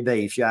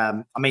IFBB, if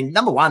you,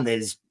 number one,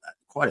 there's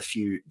quite a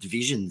few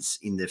divisions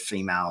in the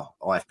female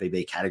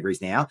IFBB categories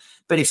now.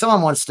 But if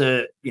someone wants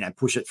to,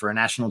 push it for a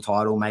national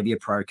title, maybe a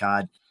pro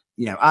card,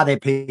 are there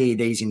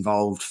PEDs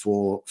involved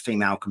for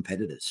female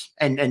competitors?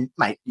 And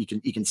mate, you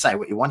can say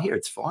what you want here.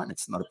 It's fine.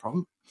 It's not a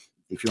problem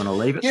if you want to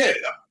leave it. Yeah,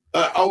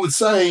 I would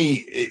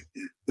say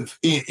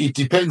it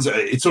depends.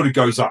 It sort of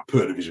goes up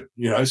per division,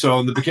 So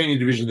in the bikini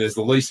division, there's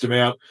the least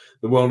amount.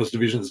 The wellness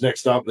division's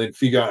next up, then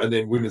figure, and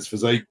then women's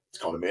physique.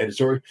 It's kind of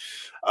mandatory.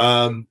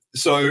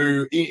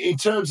 So in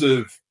terms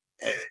of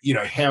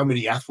how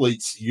many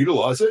athletes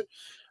utilize it,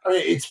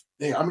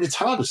 it's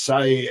hard to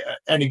say.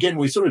 And again,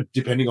 we're sort of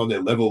depending on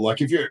their level.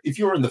 Like if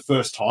you're in the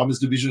first timers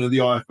division of the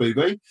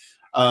IFBB,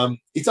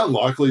 it's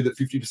unlikely that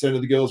 50%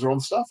 of the girls are on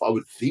stuff, I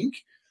would think.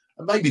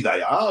 Maybe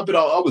they are, but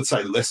I would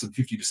say less than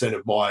 50%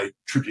 of my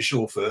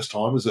traditional first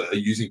timers are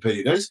using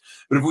PEDs.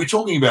 But if we're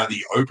talking about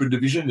the open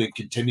division and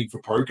contending for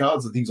pro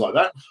cards and things like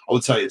that, I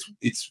would say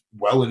it's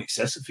well in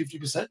excess of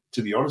 50%,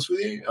 to be honest with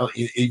you,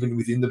 even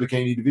within the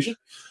bikini division.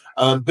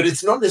 But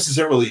it's not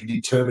necessarily a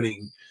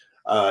determining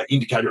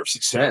indicator of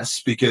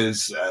success,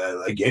 because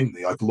again,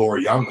 like Laura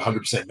Young,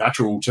 100%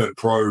 natural, turned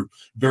pro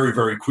very,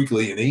 very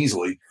quickly and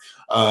easily.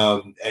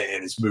 And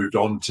has moved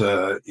on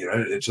to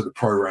to the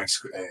pro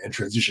ranks and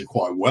transitioned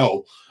quite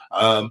well.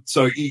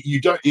 So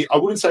I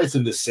wouldn't say it's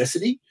a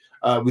necessity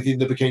within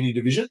the bikini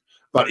division,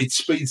 but it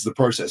speeds the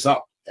process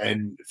up.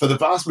 And for the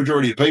vast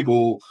majority of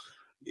people,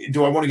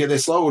 do I want to get there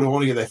slow or do I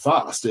want to get there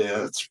fast?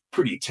 It's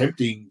pretty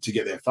tempting to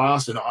get there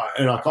fast, and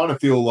I kind of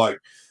feel like,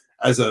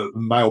 as a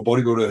male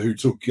bodybuilder who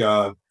took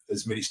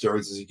as many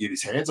steroids as he could get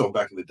his hands on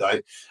back in the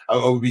day, I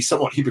would be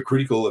somewhat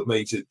hypocritical of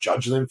me to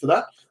judge them for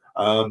that.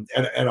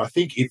 And I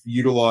think if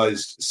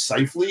utilized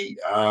safely,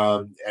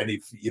 and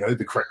if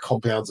the correct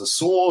compounds are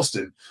sourced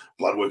and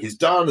blood work is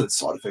done and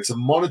side effects are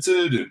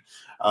monitored, and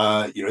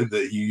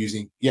that you're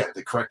using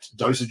the correct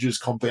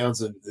dosages, compounds,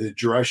 and the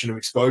duration of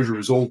exposure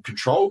is all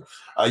controlled,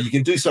 you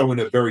can do so in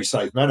a very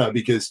safe manner.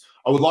 Because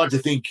I would like to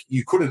think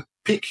you couldn't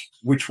pick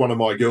which one of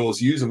my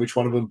girls use and which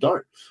one of them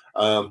don't,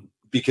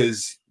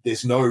 because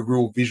there's no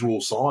real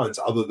visual signs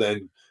other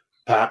than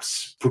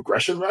perhaps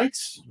progression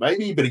rates,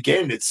 maybe. But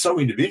again, it's so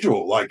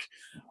individual. Like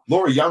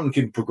Laura Young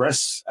can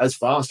progress as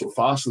fast or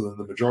faster than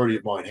the majority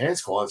of my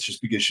enhanced clients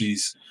just because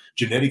she's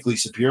genetically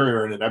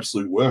superior and an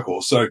absolute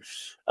workhorse. So,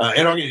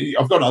 and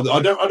I've got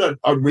other,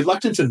 I'm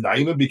reluctant to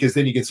name them, because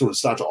then you can sort of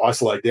start to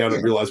isolate down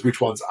and realize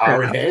which ones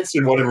are enhanced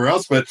and whatever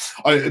else. But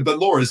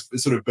Laura's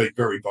sort of been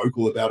very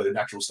vocal about her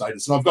natural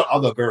status. And I've got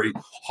other very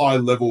high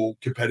level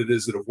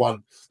competitors that have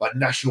won like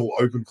national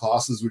open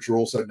classes, which are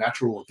also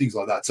natural and things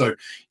like that. So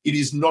it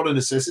is not a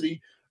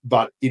necessity,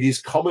 but it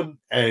is common,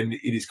 and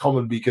it is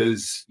common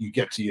because you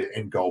get to your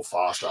end goal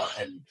faster.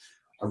 And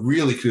I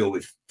really feel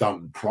if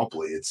done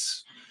properly,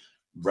 it's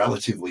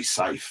relatively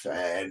safe.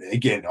 And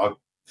again, I've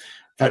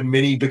had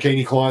many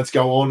bikini clients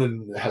go on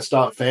and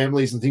start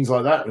families and things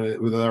like that,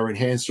 whether they're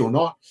enhanced or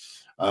not.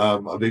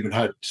 I've even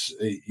had,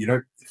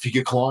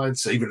 figure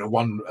clients, even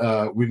one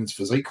women's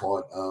physique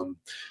client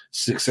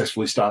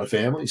successfully start a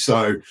family.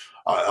 So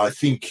I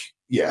think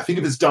if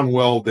it's done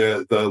well,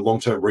 the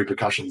long-term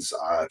repercussions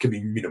can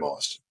be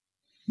minimized.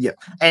 Yeah.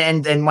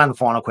 And one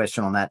final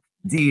question on that.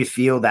 Do you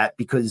feel that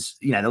because,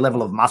 the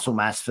level of muscle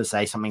mass for,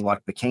 say, something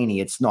like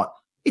bikini, it's not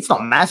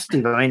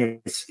massive. I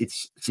mean,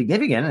 it's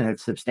significant and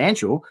it's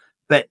substantial,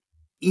 but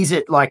is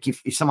it like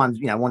if someone,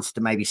 wants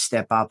to maybe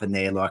step up and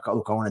they're like, oh,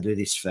 look, I want to do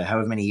this for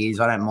however many years,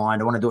 I don't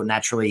mind, I want to do it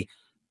naturally.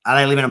 Are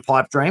they living a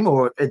pipe dream,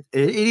 or it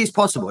is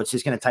possible? It's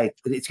just going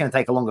to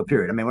take a longer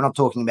period. I mean, we're not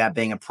talking about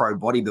being a pro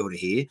bodybuilder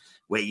here,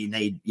 where you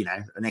need,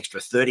 an extra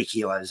 30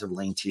 kilos of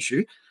lean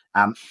tissue.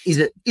 Is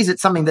it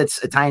something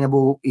that's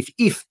attainable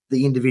if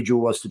the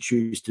individual was to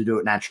choose to do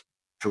it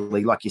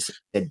naturally, like you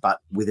said, but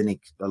with a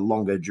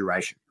longer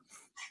duration?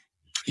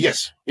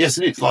 Yes,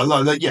 it is.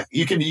 Like,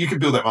 you can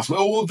build that muscle.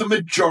 Or the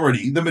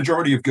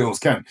majority of girls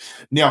can.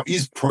 Now,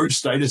 is pro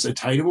status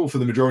attainable for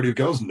the majority of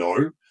girls?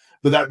 No,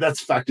 but that's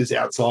factors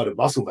outside of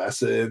muscle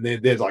mass, and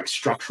they're like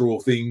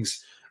structural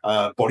things,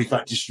 body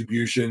fat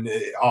distribution.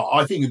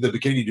 I think the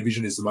bikini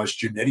division is the most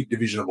genetic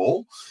division of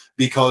all,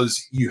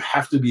 because you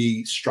have to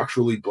be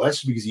structurally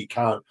blessed, because you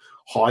can't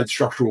hide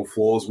structural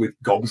flaws with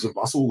gobs of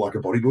muscle like a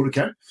bodybuilder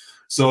can.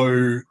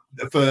 So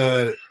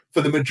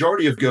for the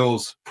majority of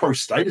girls, pro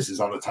status is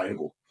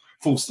unattainable,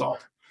 full stop,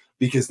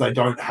 because they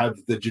don't have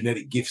the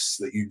genetic gifts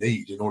that you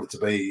need in order to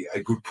be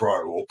a good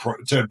pro or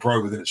turn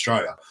pro within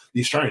Australia.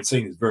 The Australian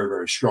scene is very,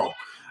 very strong.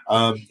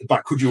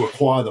 But could you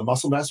acquire the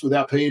muscle mass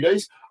without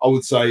PEDs? I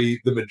would say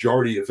the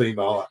majority of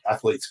female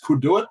athletes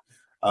could do it,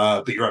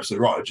 but you're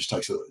absolutely right. It just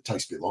takes a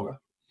bit longer.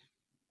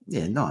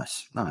 Yeah,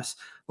 nice.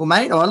 Well,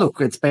 mate,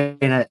 look, it's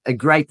been a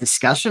great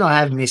discussion. I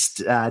have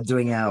missed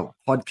doing our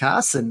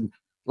podcasts and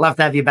love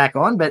to have you back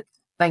on, but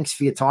thanks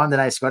for your time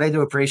today, Scotty. I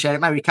do appreciate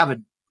it. Mate, we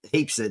covered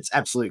heaps. It's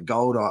absolute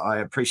gold. I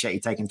appreciate you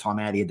taking time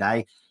out of your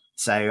day.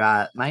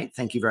 So, mate,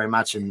 thank you very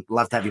much, and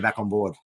love to have you back on board.